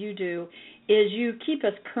and what you do is you keep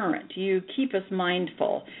us current, you keep us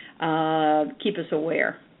mindful, keep us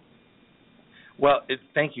aware. Well,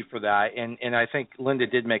 thank you for that. And I think Linda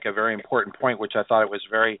did make a very important point, which I thought it was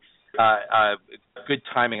very good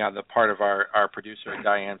timing on the part of our producer,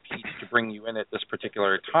 Diane Peach, to bring you in at this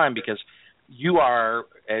particular time, because you are,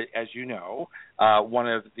 as you know, one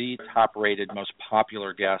of the top-rated, most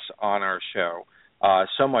popular guests on our show,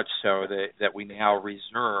 so much so that we now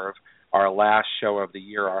reserve our last show of the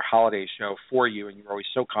year, our holiday show, for you, and you're always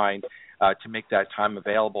so kind to make that time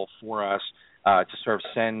available for us to sort of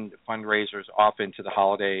send fundraisers off into the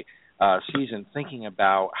holiday season, thinking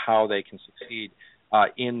about how they can succeed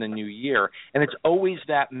in the new year. And it's always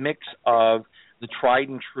that mix of the tried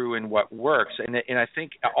and true and what works. And I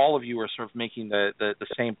think all of you are sort of making the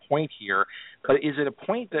same point here. But is it a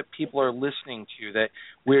point that people are listening to, that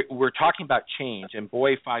we're talking about change? And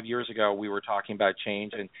boy, 5 years ago we were talking about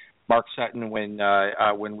change. And Mark Sutton, when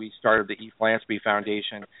we started the E. Flansby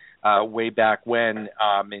Foundation way back when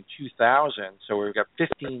in 2000, so we've got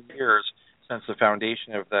 15 years since the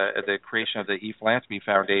foundation of the creation of the E. Flansby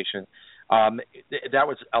Foundation. That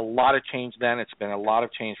was a lot of change then. It's been a lot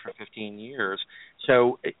of change for 15 years.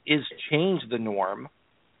 So is change the norm,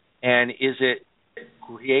 and is it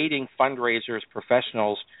creating fundraisers,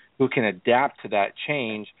 professionals who can adapt to that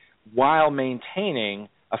change while maintaining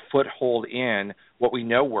a foothold in what we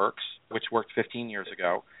know works, which worked 15 years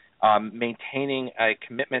ago, maintaining a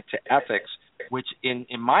commitment to ethics, which in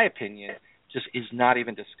my opinion just is not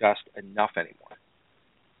even discussed enough anymore?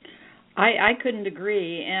 I couldn't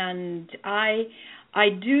agree, and I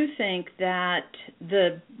do think that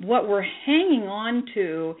what we're hanging on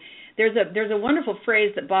to, there's a wonderful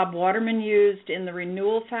phrase that Bob Waterman used in The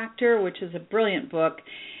Renewal Factor, which is a brilliant book,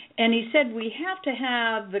 and he said we have to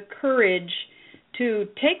have the courage to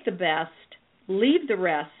take the best, leave the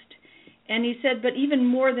rest, and he said, but even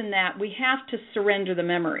more than that, we have to surrender the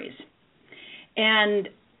memories. And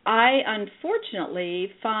I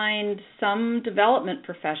unfortunately find some development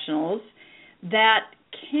professionals that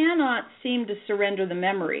cannot seem to surrender the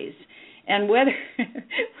memories, and whether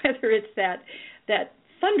it's that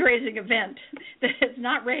fundraising event that has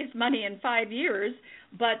not raised money in 5 years,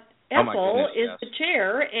 but Ethel is the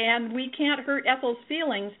chair, and we can't hurt Ethel's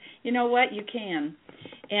feelings. You know what? You can.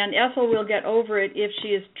 And Ethel will get over it if she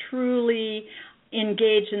is truly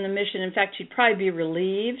engaged in the mission. In fact, she'd probably be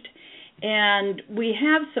relieved. And we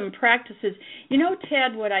have some practices. You know,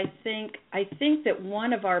 Ted, what I think that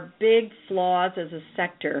one of our big flaws as a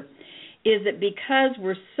sector is that because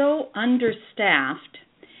we're so understaffed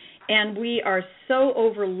and we are so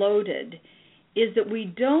overloaded, is that we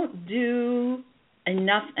don't do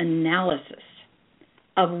enough analysis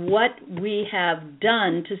of what we have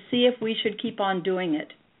done to see if we should keep on doing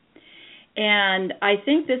it. And I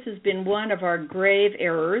think this has been one of our grave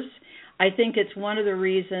errors. I think it's one of the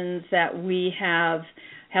reasons that we have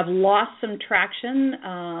lost some traction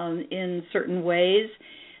in certain ways.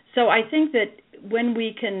 So I think that when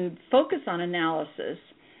we can focus on analysis,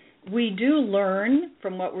 we do learn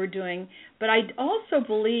from what we're doing. But I also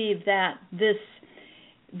believe that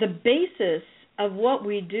the basis of what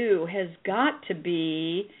we do has got to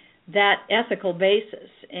be that ethical basis.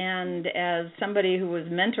 And as somebody who was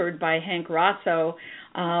mentored by Hank Rosso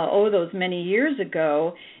those many years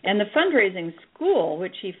ago, and the fundraising school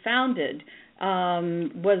which he founded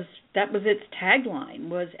was its tagline,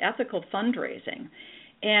 was ethical fundraising.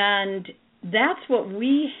 And that's what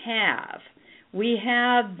we have. We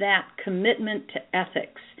have that commitment to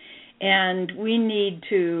ethics, and we need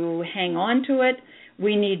to hang on to it,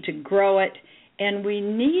 we need to grow it, and we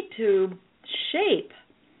need to shape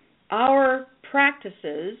our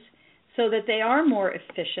practices so that they are more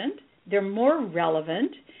efficient, they're more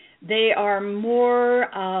relevant, they are more,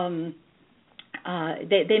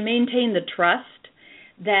 they maintain the trust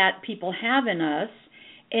that people have in us,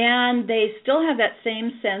 and they still have that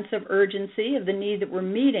same sense of urgency of the need that we're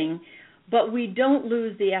meeting, but we don't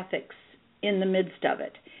lose the ethics in the midst of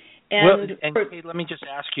it. And Kate, let me just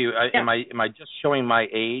ask you, am I just showing my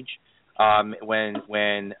age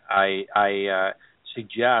when I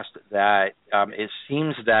suggest that it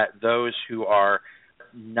seems that those who are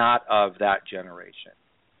not of that generation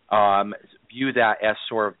view that as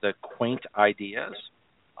sort of the quaint ideas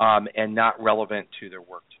and not relevant to their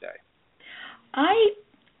work today?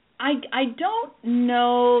 I don't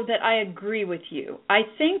know that I agree with you. I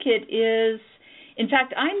think it is, in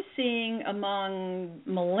fact, I'm seeing among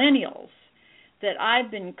millennials that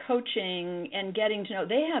I've been coaching and getting to know,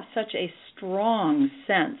 they have such a strong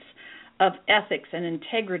sense of ethics and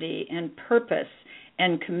integrity and purpose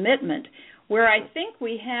and commitment. Where I think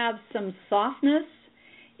we have some softness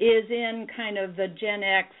is in kind of the Gen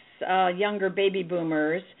X, younger baby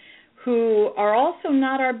boomers, who are also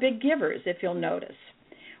not our big givers, if you'll notice.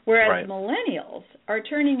 Whereas millennials are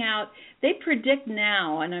turning out, they predict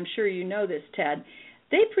now, and I'm sure you know this, Ted,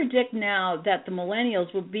 they predict now that the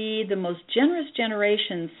millennials will be the most generous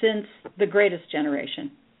generation since the greatest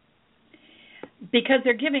generation. Because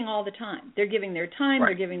they're giving all the time. They're giving their time,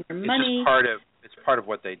 they're giving their money. It's part of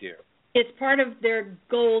what they do. It's part of their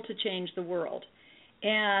goal to change the world.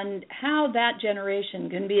 And how that generation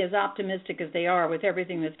can be as optimistic as they are with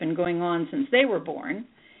everything that's been going on since they were born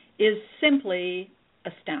is simply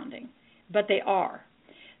astounding. But they are.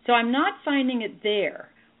 So I'm not finding it there.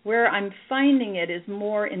 Where I'm finding it is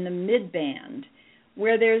more in the mid-band,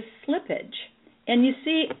 where there's slippage. And you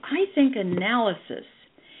see, I think analysis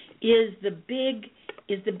is the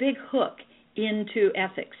big hook into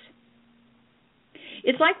ethics.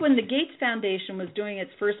 It's like when the Gates Foundation was doing its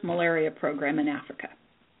first malaria program in Africa.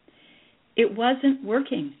 It wasn't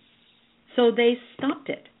working, so they stopped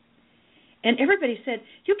it. And everybody said,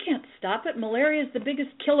 you can't stop it. Malaria is the biggest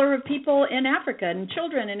killer of people in Africa and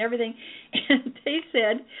children and everything. And they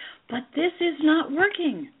said, but this is not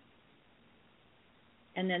working.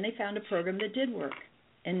 And then they found a program that did work.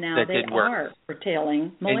 And now they are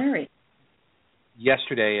curtailing malaria.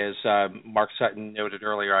 Yesterday, as Mark Sutton noted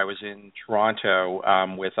earlier, I was in Toronto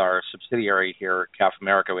with our subsidiary here, CAF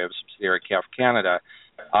America. We have a subsidiary, CAF Canada,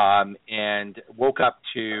 and woke up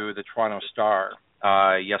to the Toronto Star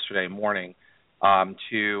yesterday morning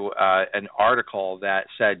to an article that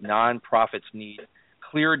said nonprofits need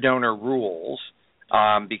clear donor rules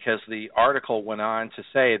because the article went on to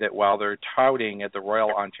say that while they're touting at the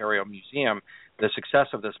Royal Ontario Museum the success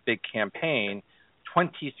of this big campaign,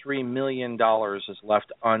 $23 million is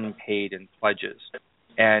left unpaid in pledges,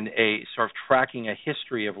 and a sort of tracking a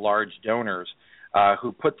history of large donors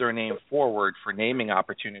who put their name forward for naming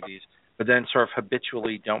opportunities, but then sort of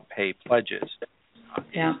habitually don't pay pledges.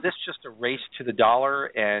 Yeah. Is this just a race to the dollar,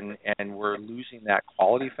 and we're losing that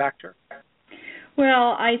quality factor?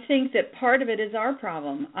 Well, I think that part of it is our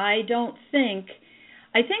problem. I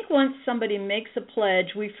think once somebody makes a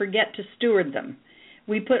pledge, we forget to steward them.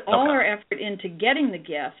 We put all our effort into getting the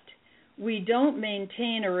gift. We don't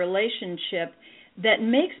maintain a relationship that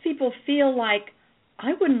makes people feel like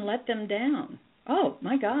I wouldn't let them down. Oh,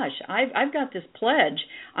 my gosh, I've got this pledge.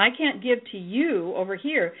 I can't give to you over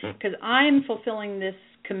here because I'm fulfilling this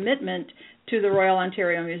commitment to the Royal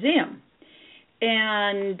Ontario Museum.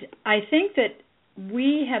 And I think that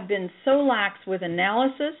we have been so lax with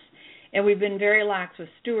analysis, and we've been very lax with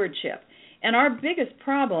stewardship. And our biggest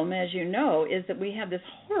problem, as you know, is that we have this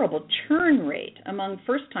horrible churn rate among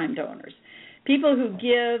first-time donors, people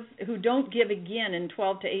who don't give again in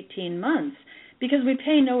 12 to 18 months because we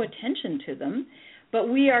pay no attention to them. But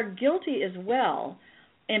we are guilty as well,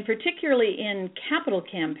 and particularly in capital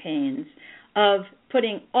campaigns, of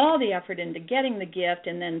putting all the effort into getting the gift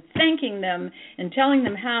and then thanking them and telling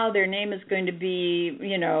them how their name is going to be,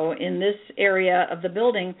 in this area of the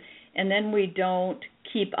building, and then we don't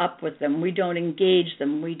keep up with them. We don't engage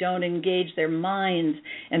them. We don't engage their minds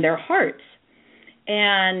and their hearts.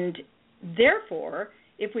 And therefore,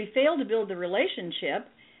 if we fail to build the relationship,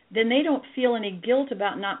 then they don't feel any guilt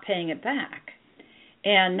about not paying it back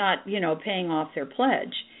and not, paying off their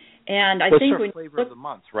pledge. And I think when flavor of the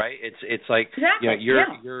month, right? It's like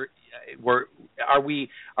are we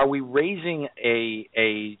raising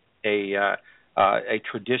a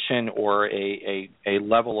tradition or a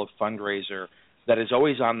level of fundraiser that is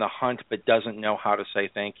always on the hunt but doesn't know how to say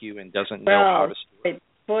thank you and doesn't know how to steward?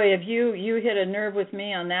 Boy, if you hit a nerve with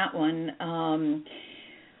me on that one.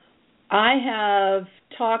 I have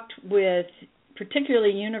talked with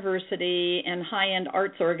particularly university and high-end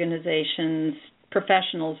arts organizations,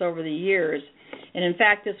 professionals over the years. And in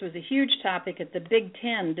fact, this was a huge topic at the Big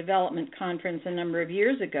Ten Development Conference a number of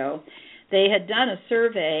years ago. They had done a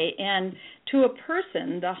survey, and to a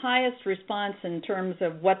person, the highest response in terms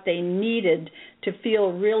of what they needed to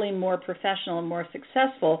feel really more professional and more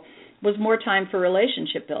successful was more time for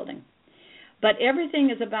relationship building. But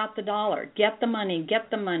everything is about the dollar. Get the money,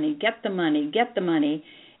 get the money, get the money, get the money,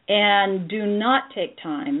 and do not take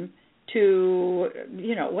time to,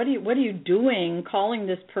 what are you doing calling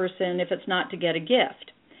this person if it's not to get a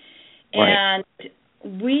gift? Right. And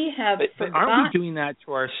we have but aren't we doing that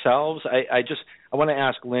to ourselves? I want to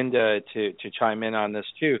ask Linda to chime in on this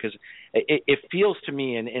too, because it feels to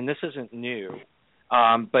me, and this isn't new,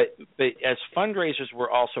 but as fundraisers, we're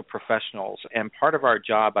also professionals, and part of our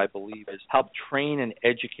job, I believe, is help train and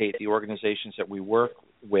educate the organizations that we work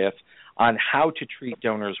with on how to treat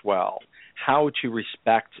donors well, how to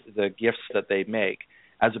respect the gifts that they make,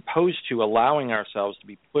 as opposed to allowing ourselves to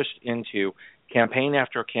be pushed into campaign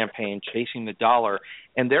after campaign, chasing the dollar,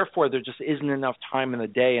 and therefore there just isn't enough time in the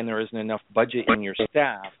day and there isn't enough budget in your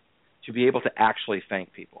staff to be able to actually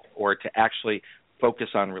thank people or to actually focus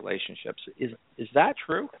on relationships. Is that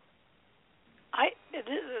true?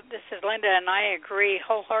 This is Linda, and I agree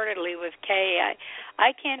wholeheartedly with Kay.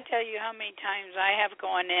 I can't tell you how many times I have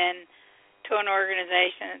gone in to an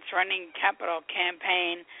organization that's running capital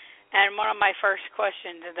campaign, and one of my first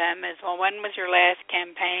questions to them is, well, when was your last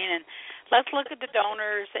campaign? And let's look at the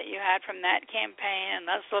donors that you had from that campaign, and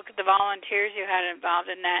let's look at the volunteers you had involved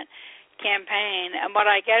in that campaign. And what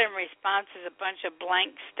I get in response is a bunch of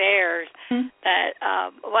blank stares that,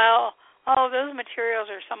 those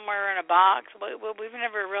materials are somewhere in a box. We've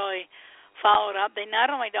never really followed up. They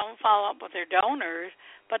not only don't follow up with their donors,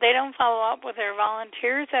 but they don't follow up with their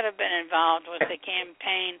volunteers that have been involved with the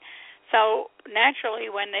campaign. So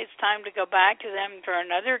naturally, when it's time to go back to them for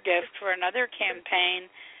another gift, for another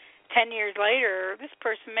campaign, 10 years later, this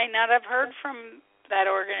person may not have heard from that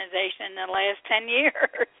organization in the last 10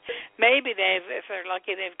 years. Maybe if they're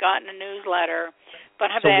lucky, they've gotten a newsletter.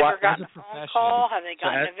 But have they ever gotten a phone call? Have they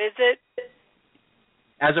gotten a visit?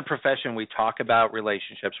 As a profession, we talk about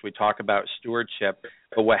relationships, we talk about stewardship,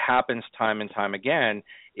 but what happens time and time again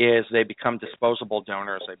is they become disposable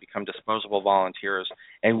donors, they become disposable volunteers,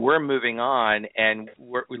 and we're moving on, and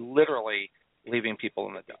we're literally leaving people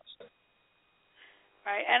in the dust.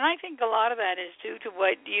 Right, and I think a lot of that is due to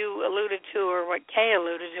what you alluded to, or what Kay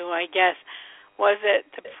alluded to, I guess, was that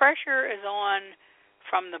the pressure is on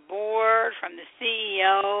from the board, from the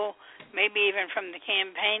CEO, maybe even from the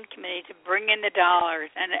campaign committee to bring in the dollars,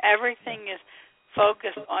 and everything is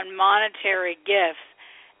focused on monetary gifts.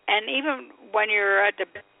 And even when you're at the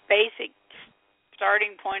basic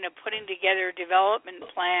starting point of putting together a development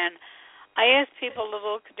plan, I ask people to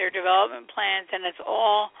look at their development plans, and it's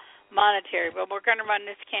all monetary, but we're going to run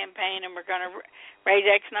this campaign and we're going to raise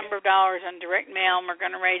X number of dollars on direct mail and we're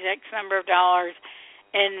going to raise X number of dollars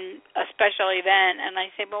in a special event. And I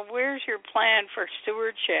say, well, where's your plan for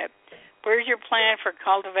stewardship? Where's your plan for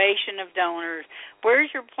cultivation of donors?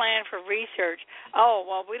 Where's your plan for research? Oh,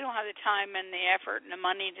 well, we don't have the time and the effort and the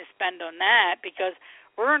money to spend on that because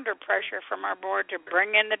we're under pressure from our board to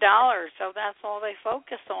bring in the dollars. So that's all they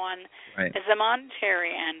focus on is the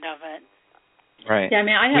monetary end of it. Right. Yeah, I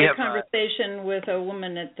mean, I had a conversation with a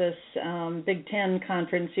woman at this Big Ten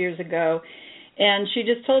conference years ago, and she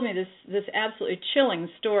just told me this absolutely chilling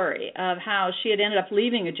story of how she had ended up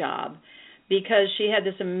leaving a job because she had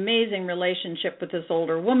this amazing relationship with this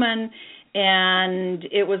older woman, and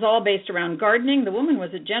it was all based around gardening. The woman was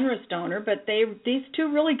a generous donor, but these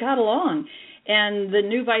two really got along. And the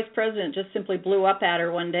new vice president just simply blew up at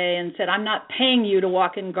her one day and said, "I'm not paying you to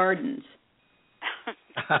walk in gardens."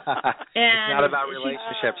 It's not about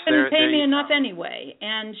relationships. She didn't pay me enough anyway.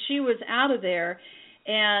 And she was out of there,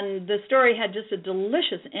 and the story had just a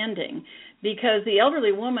delicious ending because the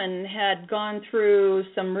elderly woman had gone through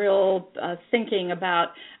some real thinking about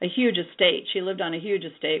a huge estate. She lived on a huge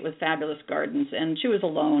estate with fabulous gardens, and she was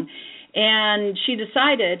alone. And she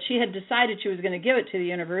had decided she was going to give it to the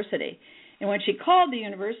university. And when she called the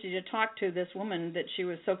university to talk to this woman that she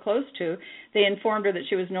was so close to, they informed her that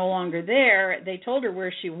she was no longer there. They told her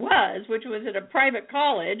where she was, which was at a private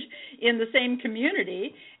college in the same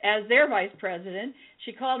community as their vice president.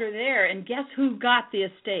 She called her there, and guess who got the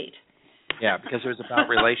estate? Yeah, because it was about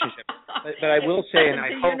relationships. But I will say, and I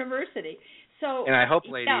hope, university. So, and I hope,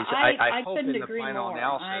 ladies, I hope in the final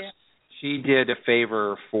analysis, she did a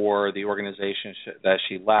favor for the organization that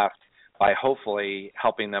she left by hopefully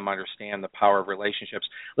helping them understand the power of relationships.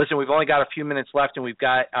 Listen, we've only got a few minutes left, and we've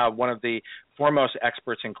got one of the foremost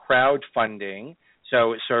experts in crowdfunding,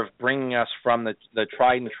 so sort of bringing us from the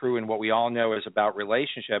tried and true and what we all know is about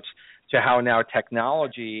relationships to how now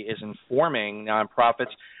technology is informing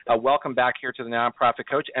nonprofits. Welcome back here to the Nonprofit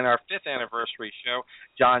Coach and our 5th anniversary show,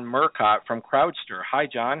 John Murcott from Crowdster. Hi,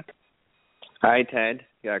 John. Hi, Ted.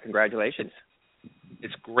 Yeah, congratulations.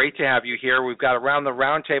 It's great to have you here. We've got around the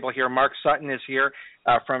round table here. Mark Sutton is here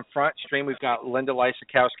from Front Stream. We've got Linda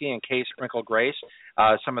Lysakowski and Kay Sprinkle Grace,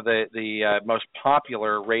 some of the most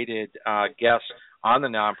popular rated guests on the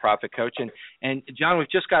Nonprofit Coach. And John, we've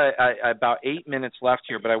just got about 8 minutes left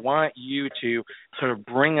here, but I want you to sort of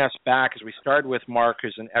bring us back, as we started with Mark,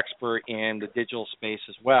 who's an expert in the digital space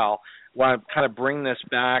as well. I want to kind of bring this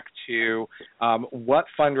back to what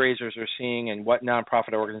fundraisers are seeing and what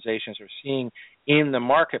nonprofit organizations are seeing in the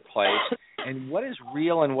marketplace, and what is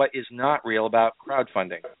real and what is not real about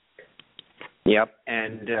crowdfunding. Yep,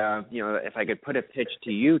 and if I could put a pitch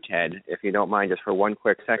to you, Ted, if you don't mind, just for one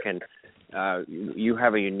quick second. You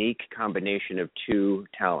have a unique combination of two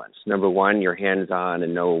talents. Number one, you're hands-on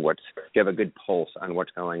and you have a good pulse on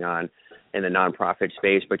what's going on in the nonprofit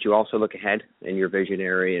space, but you also look ahead and you're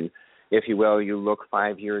visionary, and if you will, you look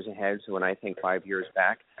 5 years ahead. So when I think 5 years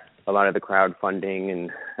back, a lot of the crowdfunding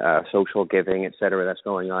and social giving, et cetera, that's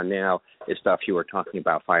going on now is stuff you were talking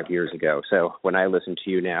about 5 years ago. So when I listen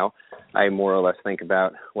to you now, I more or less think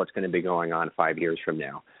about what's going to be going on 5 years from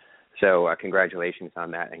now. So congratulations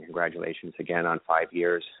on that, and congratulations again on 5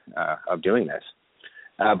 years of doing this.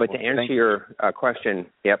 But to answer your question,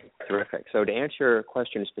 yep, terrific. So to answer your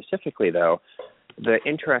question specifically, though, the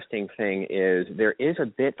interesting thing is there is a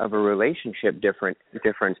bit of a relationship difference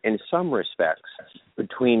in some respects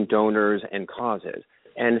between donors and causes.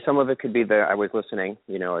 And some of it could be I was listening,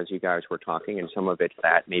 as you guys were talking, and some of it's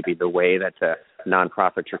that maybe the way that the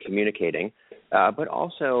nonprofits are communicating. But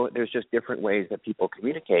also there's just different ways that people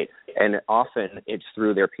communicate, and often it's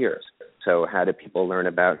through their peers. So how do people learn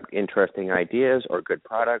about interesting ideas or good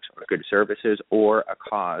products or good services or a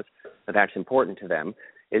cause that's important to them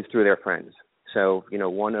is through their friends. So,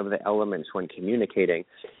 one of the elements when communicating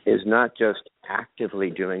is not just actively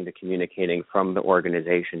doing the communicating from the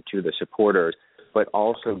organization to the supporters, but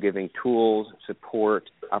also giving tools, support,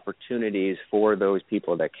 opportunities for those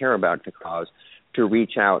people that care about the cause to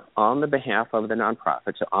reach out on the behalf of the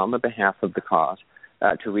nonprofit, so on the behalf of the cause,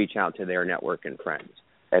 to reach out to their network and friends.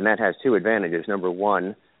 And that has two advantages. Number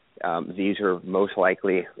one, these are most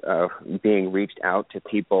likely being reached out to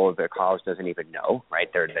people the cause doesn't even know, right?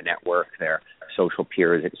 They're the network, their social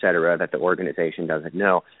peers, et cetera, that the organization doesn't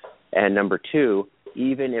know. And number two,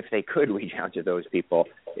 even if they could reach out to those people,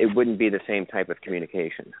 it wouldn't be the same type of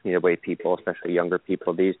communication. The way people, especially younger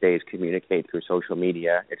people these days, communicate through social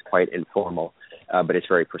media, it's quite informal, but it's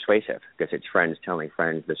very persuasive because it's friends telling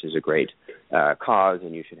friends this is a great cause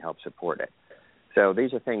and you should help support it. So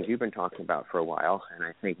these are things you've been talking about for a while, and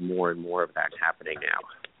I think more and more of that's happening now.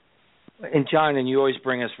 And John, and you always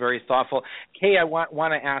bring us very thoughtful. Kay, I want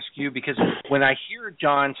to ask you, because when I hear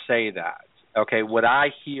John say that, okay, what I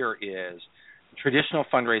hear is traditional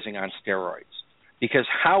fundraising on steroids. Because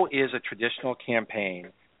how is a traditional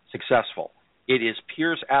campaign successful? It is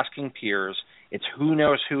peers asking peers. It's who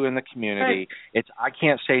knows who in the community. Right. It's I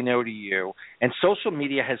can't say no to you. And social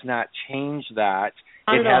media has not changed that.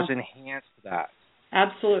 It has enhanced that.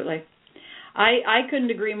 Absolutely. I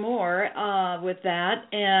couldn't agree more with that.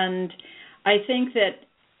 And I think that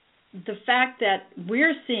the fact that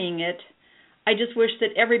we're seeing it, I just wish that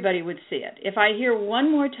everybody would see it. If I hear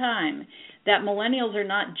one more time that millennials are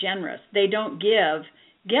not generous, they don't give,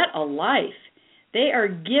 get a life. They are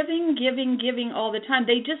giving all the time.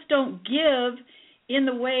 They just don't give in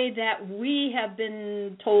the way that we have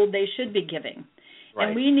been told they should be giving. Right.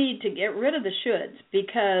 And we need to get rid of the shoulds,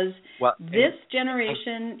 because this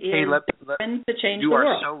generation is trying to change the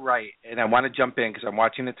world. You are so right. And I want to jump in because I'm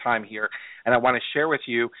watching the time here, and I want to share with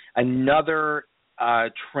you another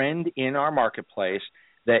trend in our marketplace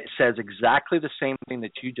that says exactly the same thing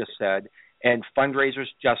that you just said, and fundraisers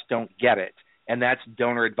just don't get it, and that's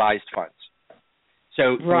donor-advised funds.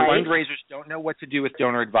 So fundraisers don't know what to do with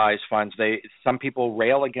donor-advised funds. Some people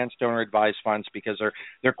rail against donor-advised funds because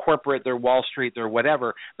they're corporate, they're Wall Street, they're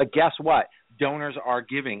whatever. But guess what? Donors are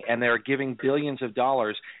giving, and they're giving billions of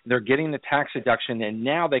dollars. They're getting the tax deduction, and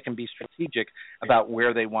now they can be strategic about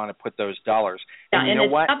where they want to put those dollars. And you know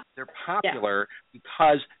what? They're popular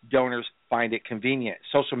because donors find it convenient.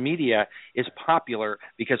 Social media is popular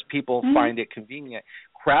because people find it convenient.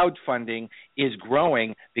 Crowdfunding is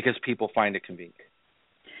growing because people find it convenient.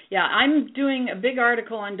 Yeah, I'm doing a big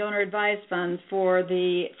article on donor-advised funds for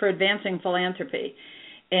advancing philanthropy,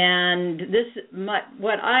 and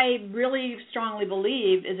what I really strongly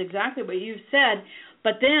believe is exactly what you've said.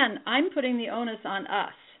 But then I'm putting the onus on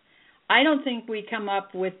us. I don't think we come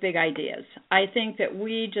up with big ideas. I think that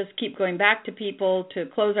we just keep going back to people to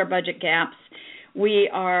close our budget gaps. We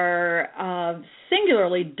are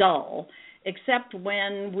singularly dull, except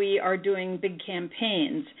when we are doing big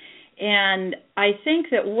campaigns. And I think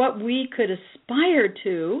that what we could aspire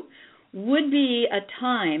to would be a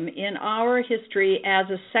time in our history as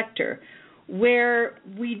a sector where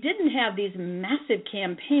we didn't have these massive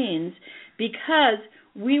campaigns because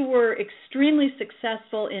we were extremely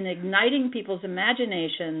successful in igniting people's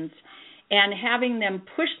imaginations and having them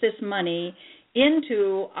push this money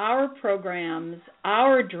into our programs,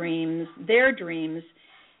 our dreams, their dreams,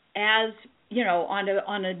 as you know,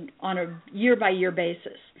 on a year-by-year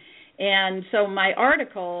basis. And so my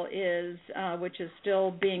article is, which is still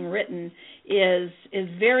being written, is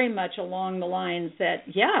very much along the lines that,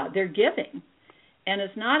 yeah, they're giving. And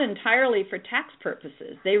it's not entirely for tax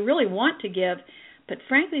purposes. They really want to give, but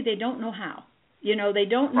frankly, they don't know how. You know, they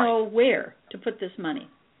don't know where to put this money.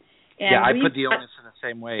 And I put the onus in the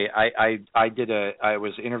same way. I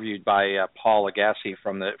was interviewed by Paul Agassi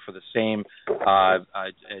for the same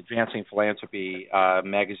Advancing Philanthropy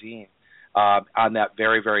magazine. On that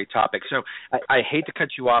very, very topic. So I hate to cut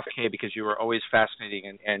you off, Kay, because you were always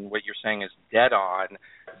fascinating, and what you're saying is dead on.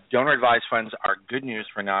 Donor-advised funds are good news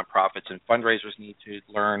for nonprofits, and fundraisers need to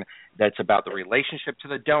learn that it's about the relationship to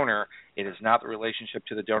the donor. It is not the relationship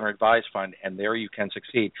to the donor-advised fund, and there you can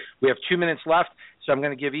succeed. We have 2 minutes left, so I'm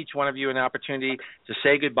going to give each one of you an opportunity to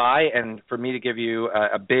say goodbye and for me to give you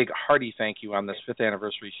a big, hearty thank you on this 5th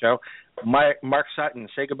anniversary show. Mark Sutton,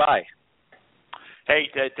 say goodbye. Hey,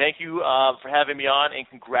 Ted, thank you for having me on, and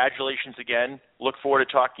congratulations again. Look forward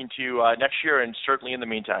to talking to you next year, and certainly in the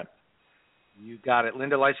meantime. You got it.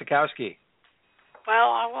 Linda Lysakowski. Well,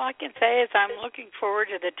 all I can say is I'm looking forward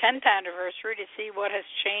to the 10th anniversary to see what has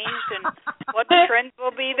changed and what the trends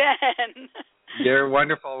will be then. You're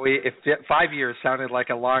wonderful. 5 years sounded like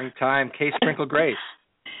a long time. Kay Sprinkle Grace.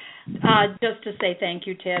 Just to say thank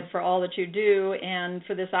you, Ted, for all that you do and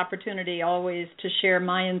for this opportunity always to share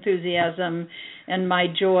my enthusiasm and my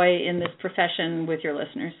joy in this profession with your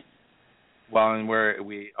listeners. Well, and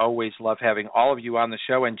we always love having all of you on the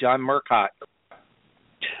show. And John Murcott.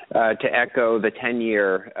 To echo the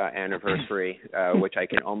 10-year anniversary, which I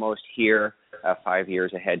can almost hear 5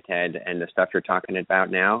 years ahead, Ted, and the stuff you're talking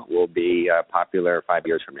about now will be popular 5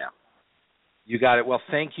 years from now. You got it. Well,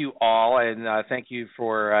 thank you all, and thank you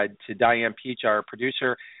to Diane Peach, our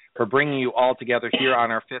producer, for bringing you all together here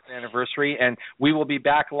on our 5th anniversary. And we will be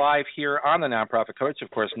back live here on the Nonprofit Coach,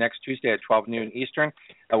 of course, next Tuesday at 12 noon Eastern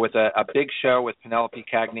with a big show with Penelope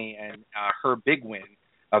Cagney and her big win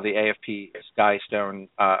of the AFP Skystone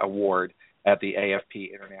Award at the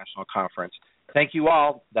AFP International Conference. Thank you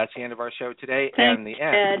all. That's the end of our show today and the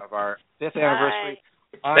end of our 5th anniversary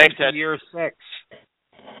on Thanks, Ted. year 6.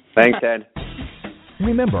 Thanks, Ted.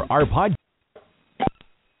 Remember, our podcast.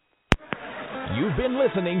 You've been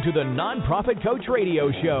listening to the Nonprofit Coach Radio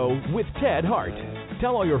Show with Ted Hart.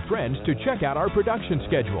 Tell all your friends to check out our production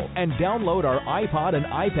schedule and download our iPod and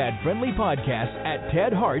iPad-friendly podcast at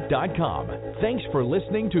tedhart.com. Thanks for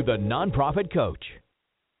listening to the Nonprofit Coach.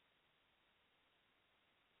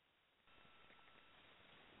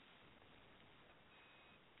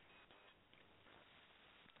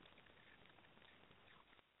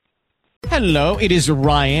 Hello, it is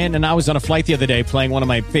Ryan, and I was on a flight the other day playing one of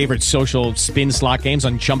my favorite social spin slot games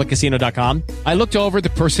on ChumbaCasino.com. I looked over at the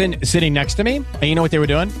person sitting next to me, and you know what they were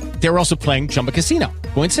doing? They were also playing Chumba Casino.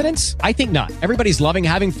 Coincidence? I think not. Everybody's loving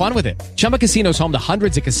having fun with it. Chumba Casino is home to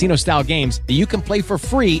hundreds of casino-style games that you can play for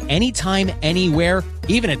free anytime, anywhere,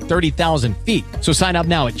 even at 30,000 feet. So sign up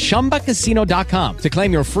now at ChumbaCasino.com to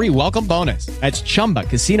claim your free welcome bonus. That's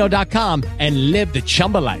ChumbaCasino.com and live the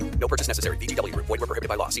Chumba life. No purchase necessary. VGW. Void where prohibited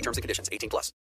by law. See terms and conditions. 18+.